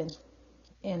 they live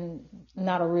in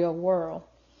not a real world.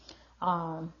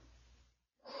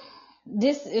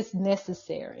 This is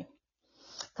necessary.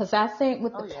 Because I think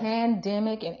with the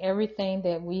pandemic and everything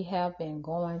that we have been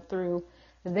going through,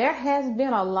 there has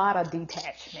been a lot of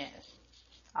detachment.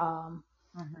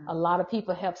 A lot of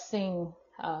people have seen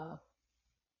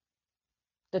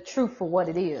the truth for what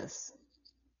it is,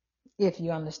 if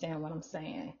you understand what I'm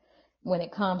saying, when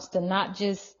it comes to not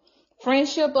just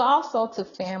friendship, but also to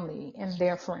family and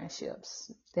their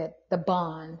friendships, that the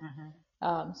bond.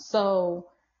 So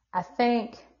I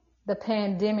think the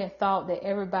pandemic thought that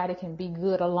everybody can be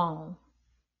good alone.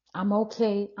 I'm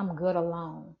okay, I'm good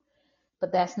alone,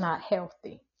 but that's not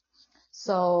healthy.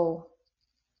 So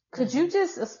could you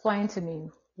just explain to me,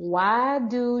 why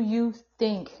do you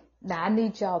think, now I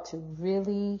need y'all to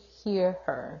really hear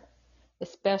her,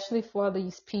 especially for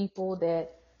these people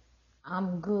that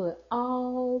I'm good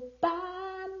all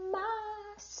by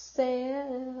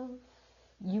myself.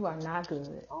 You are not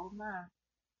good. Oh, my.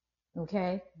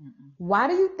 Okay? Why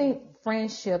do you think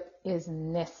friendship is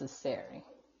necessary?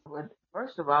 Well,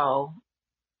 first of all,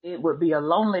 it would be a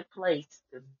lonely place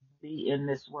to be in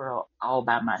this world all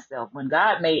by myself. When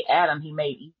God made Adam, he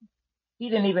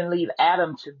didn't even leave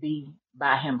Adam to be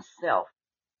by himself.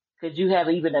 Could you have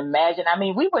even imagined? I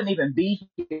mean, we wouldn't even be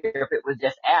here if it was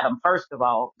just Adam, first of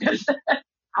all.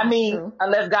 I mean, True.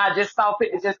 unless God just saw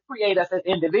fit to just create us as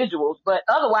individuals, but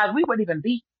otherwise we wouldn't even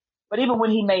be. But even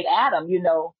when he made Adam, he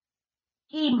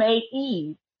made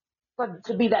Eve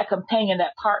to be that companion,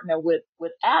 that partner with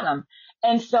Adam.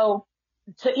 And so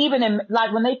to even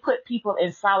like when they put people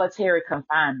in solitary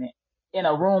confinement in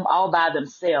a room all by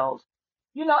themselves,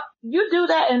 you do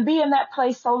that and be in that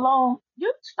place so long,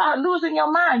 you start losing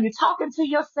your mind. You're talking to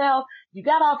yourself. You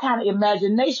got all kind of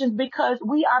imaginations, because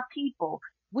we are people.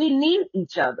 We need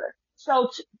each other. So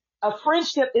a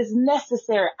friendship is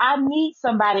necessary. I need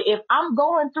somebody. If I'm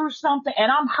going through something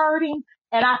and I'm hurting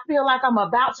and I feel like I'm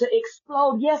about to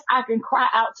explode, yes, I can cry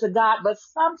out to God, but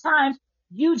sometimes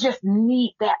you just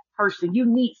need that person. You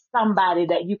need somebody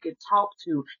that you can talk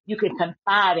to, you can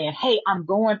confide in. Hey, I'm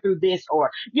going through this,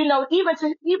 or, even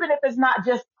if it's not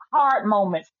just hard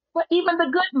moments, but even the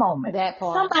good moments, That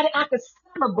part. somebody I could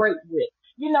celebrate with.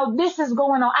 This is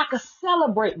going on. I could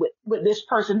celebrate with this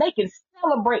person. They can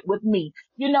celebrate with me,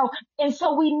 and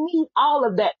so we need all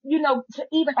of that,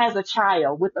 even as a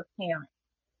child with a parent.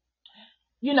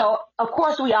 Of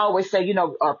course we always say,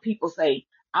 or people say,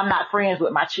 I'm not friends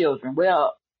with my children.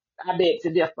 Well, I beg to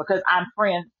differ, because I'm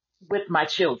friends with my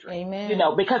children. Amen.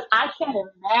 Because I can't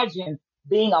imagine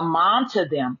being a mom to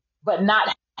them, but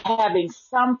not having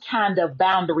some kind of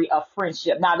boundary of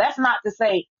friendship. Now, that's not to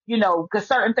say, because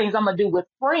certain things I'm going to do with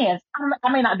friends,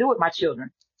 I may not do with my children.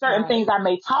 Certain things I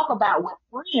may talk about with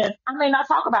friends, I may not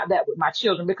talk about that with my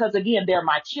children, because again, they're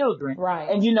my children. Right.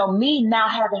 And me now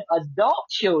having adult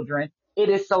children, it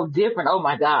is so different. Oh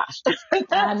my gosh.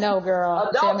 I know, girl.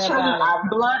 Adult children are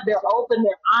blunt, they're open,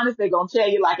 they're honest, they're gonna tell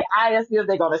you like an IS,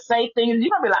 they're gonna say things, and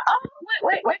you're gonna be like, oh,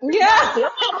 wait. Yeah.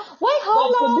 Wait,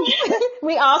 hold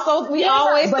on. we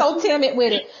always so timid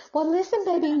with it. Well, listen,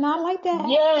 baby, not like that.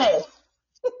 Yes.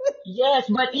 Yes,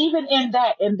 but even in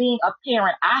that, and being a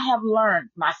parent, I have learned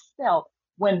myself,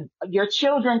 when your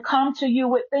children come to you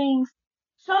with things,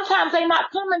 sometimes they're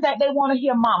not coming that they want to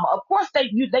hear mama. Of course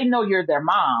they know you're their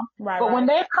mom. Right, But when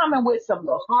right. they're coming with some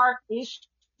little heart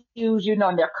issues,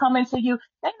 and they're coming to you,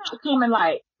 they're not coming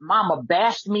like mama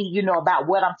bashed me, about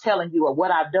what I'm telling you or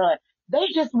what I've done. They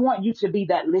just want you to be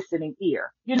that listening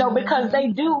ear, because Mm-hmm. they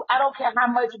do. I don't care how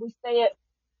much we say it.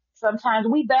 Sometimes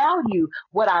we value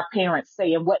what our parents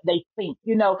say and what they think,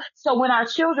 So when our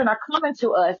children are coming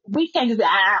to us, we can't just be,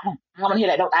 I don't hear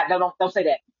that. Don't say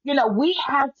that. We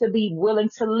have to be willing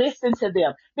to listen to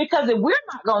them, because if we're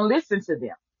not going to listen to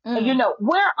them, and Mm.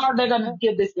 where are they going to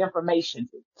give this information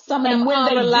to? Some of them And when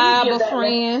they do give unreliable that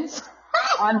friends.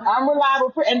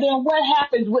 unreliable, and then what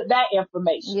happens with that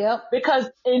information? Yep. Because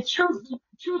in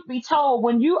truth be told,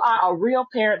 when you are a real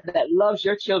parent that loves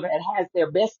your children and has their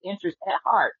best interest at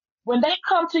heart, when they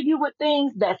come to you with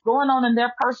things that's going on in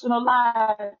their personal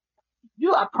lives,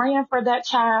 you are praying for that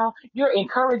child. You're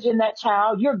encouraging that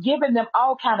child. You're giving them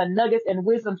all kind of nuggets and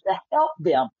wisdoms to help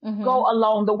them Mm-hmm. go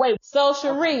along the way. So, Okay.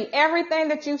 Cherie, everything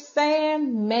that you're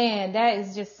saying, man, that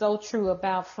is just so true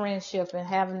about friendship and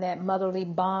having that motherly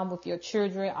bond with your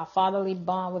children, a fatherly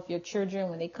bond with your children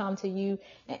when they come to you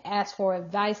and ask for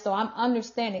advice. So I'm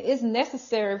understanding it's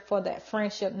necessary for that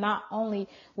friendship, not only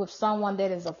with someone that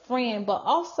is a friend, but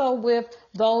also with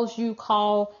those you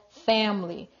call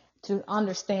family, to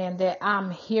understand that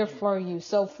I'm here for you.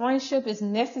 So friendship is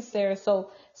necessary so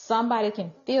somebody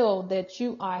can feel that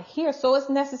you are here. So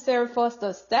it's necessary for us to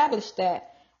establish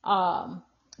that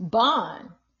bond.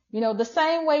 The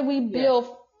same way we Yes.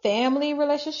 build family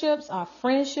relationships, our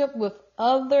friendship with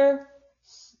other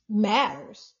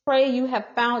matters. Pray you have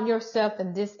found yourself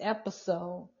in this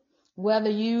episode, whether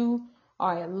you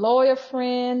are a loyal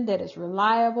friend that is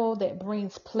reliable, that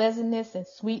brings pleasantness and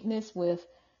sweetness with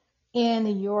in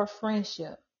your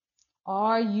friendship,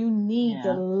 or you need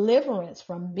Yeah. deliverance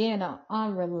from being an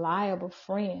unreliable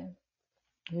friend.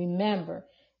 Remember,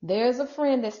 there's a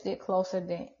friend that sticks closer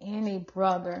than any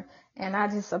brother. And I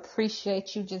just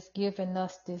appreciate you just giving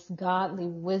us this godly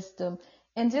wisdom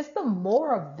and just the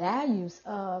moral values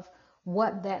of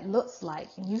what that looks like.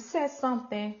 And you said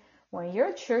something, when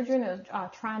your children are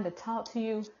trying to talk to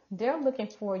you, they're looking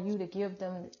for you to give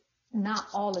them not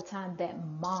all the time that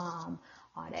mom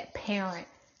or that parent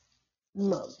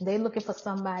look. They're looking for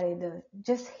somebody to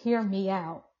just hear me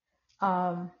out.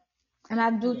 Um, and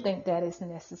I do Yeah. think that is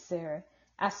necessary.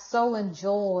 I so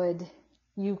enjoyed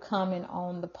you coming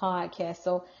on the podcast.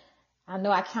 So I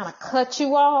know I kind of cut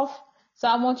you off. So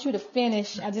I want you to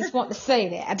finish. I just want to say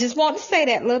that. I just want to say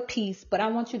that little piece, but I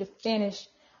want you to finish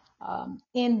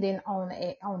ending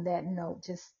on that note.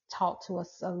 Just talk to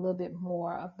us a little bit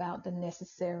more about the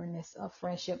necessariness of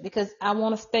friendship, because I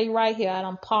want to stay right here. I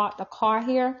don't park the car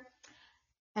here,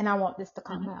 and I want this to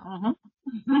come out.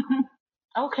 Mm-hmm.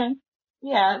 Okay.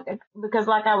 Yeah, because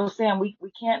like I was saying, we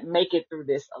can't make it through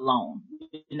this alone.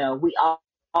 We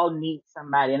all need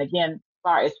somebody. And again, as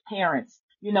far as parents,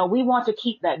 we want to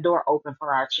keep that door open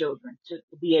for our children to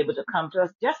be able to come to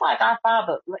us, just like our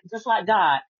Father, just like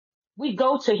God. We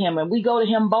go to Him and we go to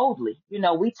Him boldly.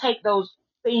 We take those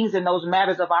things and those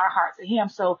matters of our heart to Him.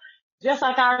 So just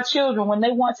like our children, when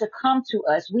they want to come to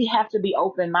us, we have to be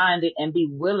open minded and be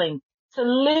willing to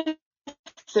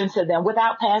listen to them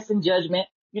without passing judgment,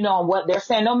 on what they're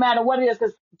saying, no matter what it is.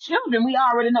 Because children, we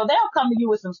already know they'll come to you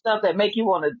with some stuff that make you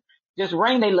want to just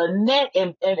wring their little neck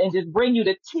and just bring you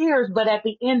to tears. But at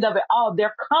the end of it all,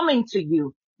 they're coming to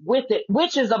you with it,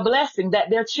 which is a blessing that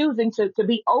they're choosing to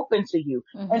be open to you.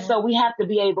 And Mm-hmm. so we have to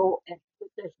be able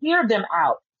to hear them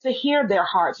out, to hear their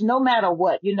hearts, no matter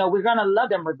what. We're going to love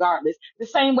them regardless, the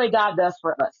same way God does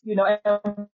for us,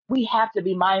 and we have to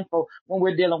be mindful when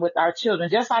we're dealing with our children,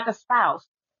 just like a spouse.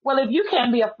 Well, if you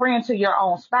can't be a friend to your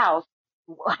own spouse,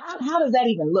 how does that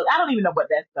even look? I don't even know what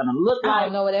that's going to look I don't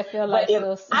like. know what that feel But like, if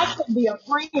sis. I can be a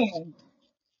friend,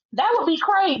 that would be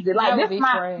crazy. Like, That would this be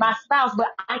my crazy. spouse, but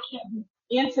I can't be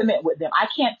intimate with them. I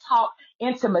can't talk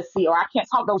intimacy, or I can't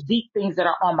talk those deep things that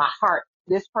are on my heart,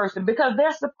 this person, because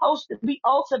they're supposed to be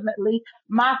ultimately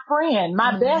my friend,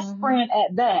 my best Mm-hmm. friend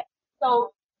at that.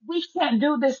 So we can't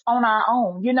do this on our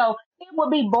own. It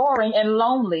would be boring and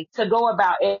lonely to go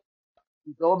about it.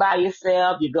 You go by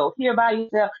yourself, you go here by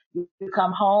yourself, you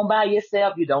come home by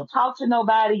yourself, you don't talk to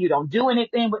nobody, you don't do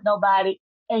anything with nobody,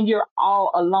 and you're all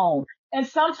alone. And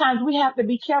sometimes we have to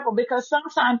be careful, because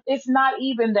sometimes it's not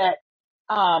even that,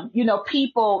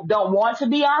 people don't want to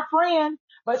be our friend,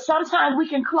 but sometimes we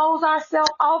can close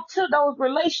ourselves off to those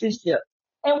relationships.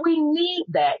 And we need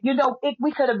that.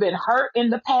 We could have been hurt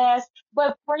in the past,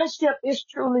 but friendship is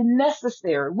truly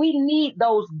necessary. We need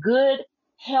those good,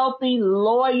 healthy,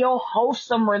 loyal,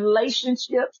 wholesome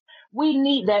relationships. We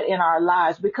need that in our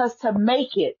lives, because to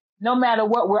make it, no matter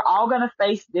what, we're all going to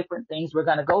face different things. We're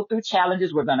going to go through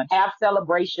challenges. We're going to have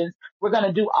celebrations. We're going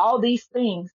to do all these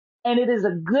things. And it is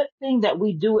a good thing that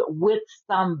we do it with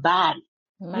somebody.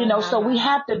 So we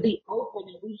have to be open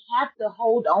and we have to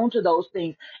hold on to those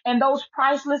things and those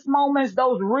priceless moments,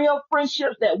 those real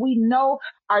friendships that we know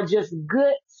are just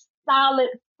good, solid,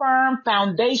 firm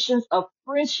foundations of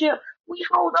friendship. We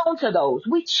hold on to those.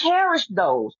 We cherish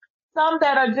those. Some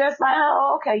that are just like,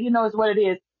 oh, okay, it's what it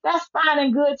is. That's fine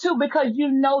and good too, because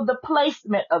you know the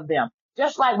placement of them.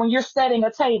 Just like when you're setting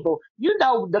a table,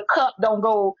 the cup don't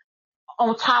go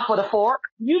on top of the fork.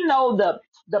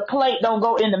 The plate don't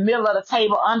go in the middle of the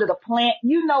table under the plant.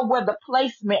 You know where the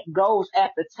placement goes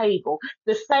at the table.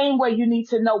 The same way you need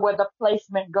to know where the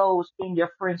placement goes in your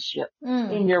friendship,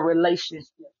 in your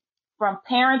relationship. From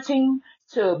parenting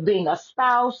to being a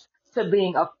spouse to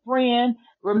being a friend.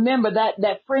 Remember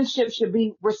that friendship should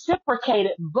be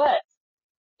reciprocated, but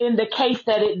in the case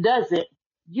that it doesn't,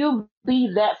 you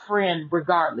be that friend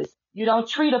regardless. You don't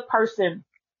treat a person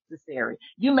necessary.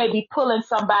 You may be pulling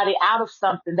somebody out of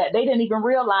something that they didn't even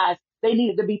realize they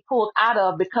needed to be pulled out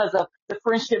of because of the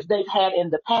friendships they've had in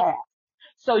the past.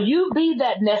 So you be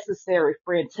that necessary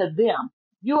friend to them.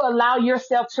 You allow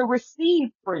yourself to receive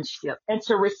friendship and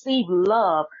to receive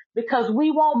love because we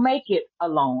won't make it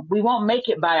alone. We won't make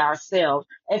it by ourselves.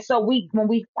 And so when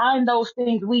we find those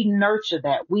things, we nurture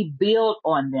that. We build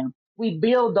on them. We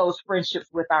build those friendships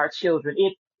with our children.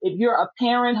 If you're a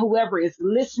parent, whoever is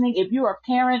listening, if you're a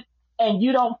parent and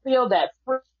you don't feel that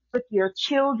with your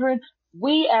children,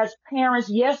 we as parents,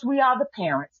 yes, we are the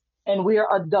parents and we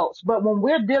are adults. But when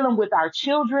we're dealing with our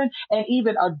children and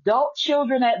even adult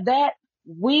children at that,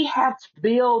 we have to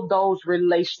build those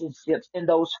relationships and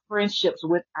those friendships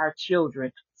with our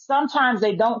children. Sometimes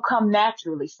they don't come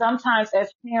naturally. Sometimes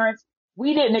as parents,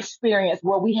 we didn't experience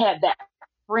where we had that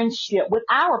friendship with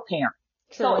our parents.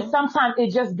 True. So sometimes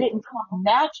it just didn't come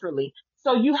naturally.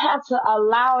 So you have to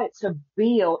allow it to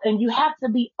build and you have to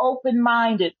be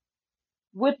open-minded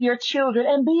with your children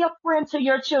and be a friend to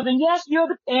your children. Yes, you're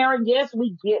the parent. Yes,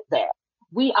 we get that.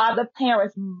 We are the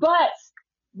parents, but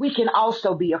we can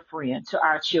also be a friend to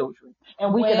our children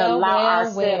and we can allow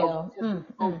ourselves to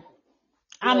be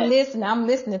I'm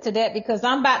listening to that because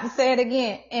I'm about to say it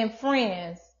again. And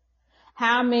friends,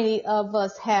 how many of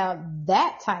us have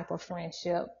that type of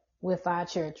friendship with our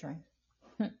children?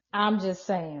 I'm just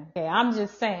saying. Okay, I'm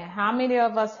just saying. How many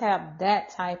of us have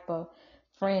that type of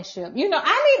friendship?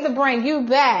 I need to bring you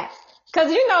back. Cause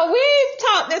we've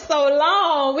talked this so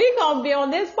long. We're going to be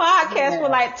on this podcast for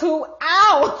like 2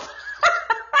 hours.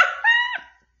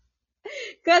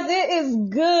 Cause it is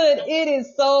good. It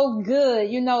is so good.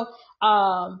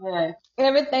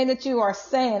 Everything that you are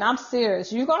saying, I'm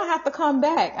serious. You're going to have to come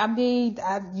back. I mean,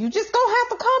 you just going to have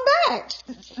to come back.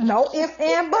 No ifs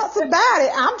and buts about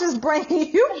it. I'm just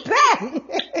bringing you back.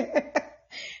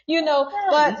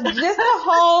 But just the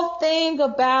whole thing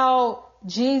about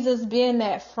Jesus being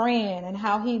that friend and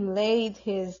how he laid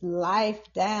his life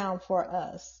down for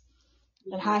us.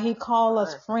 And how he called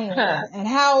us friends and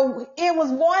how it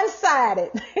was one-sided.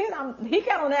 He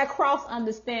got on that cross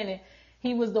understanding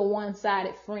he was the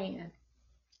one-sided friend.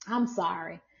 I'm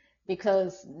sorry,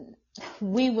 because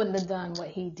we wouldn't have done what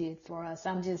he did for us.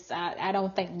 I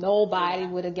don't think nobody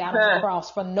would have got on the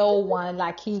cross for no one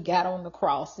like he got on the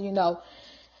cross.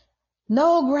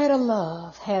 No greater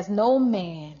love has no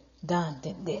man done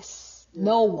than this.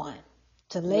 No one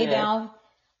to lay down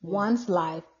one's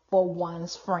life for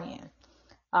one's friend.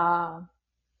 I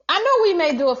know we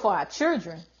may do it for our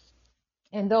children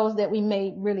and those that we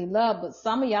may really love, but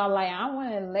some of y'all like, I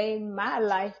want to lay my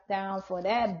life down for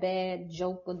that bad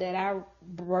joker that I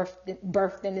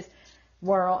birthed in this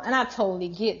world. And I totally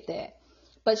get that.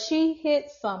 But she hit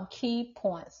some key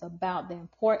points about the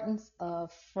importance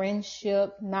of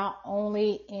friendship, not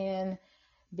only in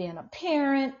being a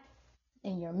parent,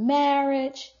 in your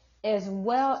marriage, as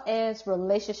well as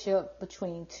relationship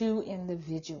between two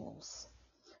individuals.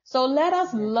 So let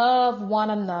us love one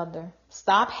another.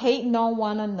 Stop hating on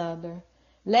one another.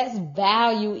 Let's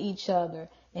value each other.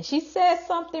 And she said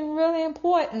something really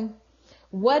important.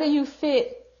 What do you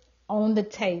fit on the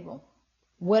table?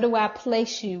 Where do I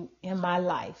place you in my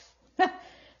life?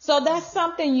 So that's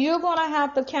something you're going to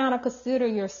have to kind of consider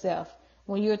yourself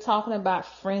when you're talking about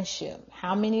friendship.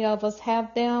 How many of us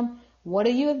have them? What are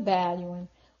you valuing?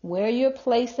 Where you're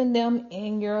placing them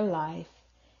in your life?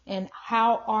 And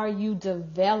how are you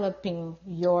developing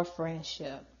your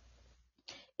friendship?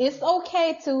 It's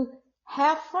okay to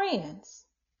have friends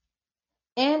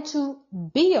and to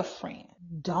be a friend.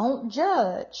 Don't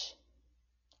judge.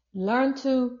 Learn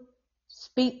to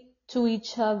speak to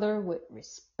each other with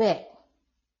respect.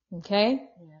 Okay?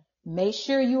 Make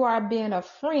sure you are being a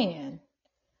friend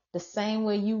the same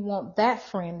way you want that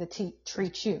friend to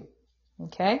treat you.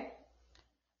 Okay?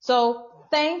 So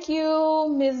thank you,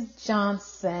 Ms.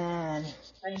 Johnson.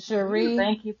 Cherie.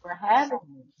 Thank you for having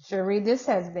me. Cherie, this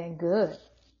has been good.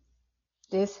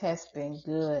 This has been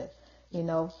good.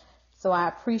 So I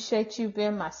appreciate you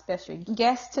being my special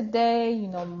guest today.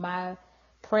 My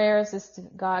prayers is to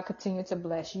God continue to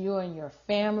bless you and your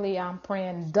family. I'm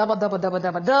praying double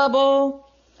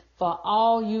for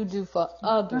all you do for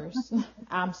others.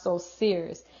 I'm so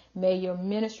serious. May your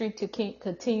ministry to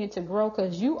continue to grow,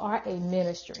 because you are a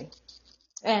ministry.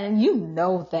 And you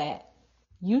know that.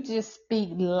 You just speak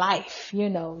life,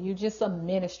 you just a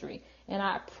ministry. And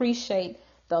I appreciate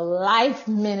the life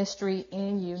ministry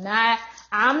in you. Now,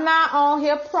 I'm not on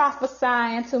here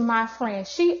prophesying to my friend.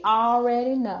 She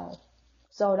already know.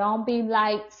 So don't be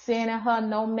like sending her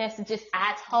no messages.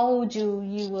 I told you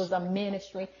was a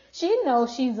ministry. She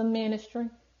knows she's a ministry.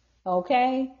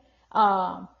 Okay?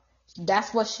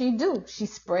 That's what she do. She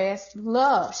spreads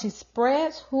love. She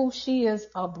spreads who she is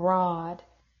abroad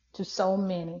to so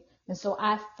many. And so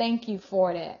I thank you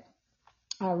for that.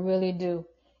 I really do.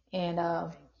 And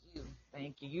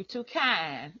Thank you. You too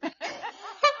kind. I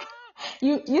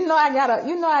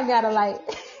gotta like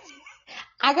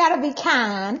I gotta be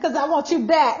kind because I want you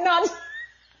back. No,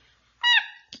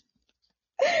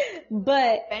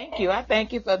 but thank you. I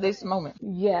thank you for this moment.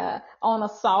 Yeah. On a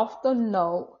softer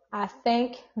note, I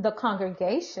thank the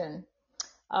congregation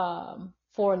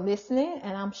for listening,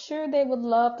 and I'm sure they would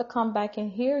love to come back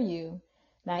and hear you.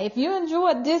 Now, if you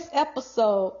enjoyed this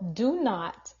episode, do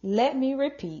not, let me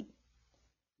repeat,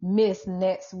 miss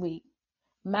next week.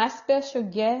 My special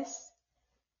guest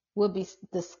will be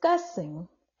discussing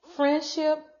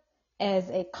friendship as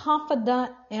a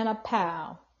confidant and a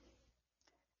pal.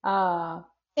 And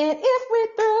if we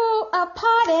threw a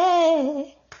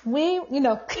party,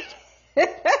 The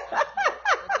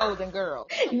Golden Girl.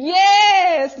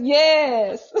 Yes.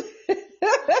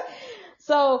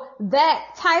 So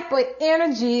that type of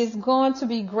energy is going to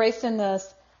be gracing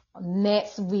us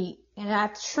next week. And I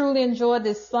truly enjoyed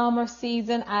this summer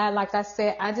season. Like I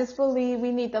said, I just believe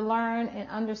we need to learn and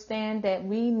understand that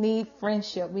we need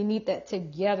friendship. We need that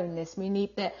togetherness. We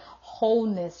need that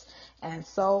wholeness. And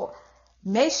so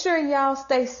make sure y'all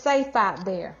stay safe out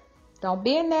there. Don't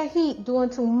be in that heat doing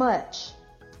too much.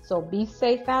 So be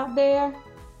safe out there,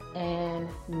 and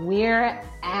we're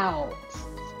out.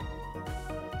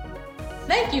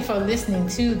 Thank you for listening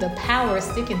to The Power of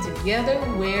Sticking Together,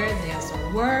 where there's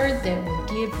a word that will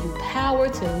give you power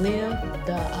to live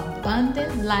the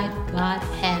abundant life God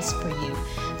has for you.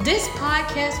 This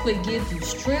podcast will give you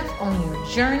strength on your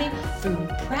journey through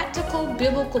practical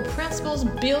biblical principles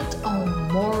built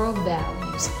on moral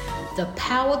values. The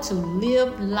power to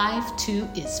live life to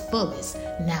its fullest.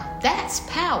 Now that's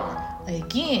power.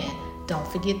 Again, don't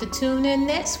forget to tune in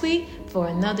next week for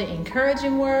another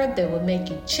encouraging word that will make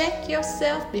you check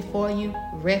yourself before you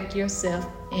wreck yourself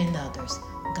and others.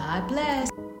 God bless.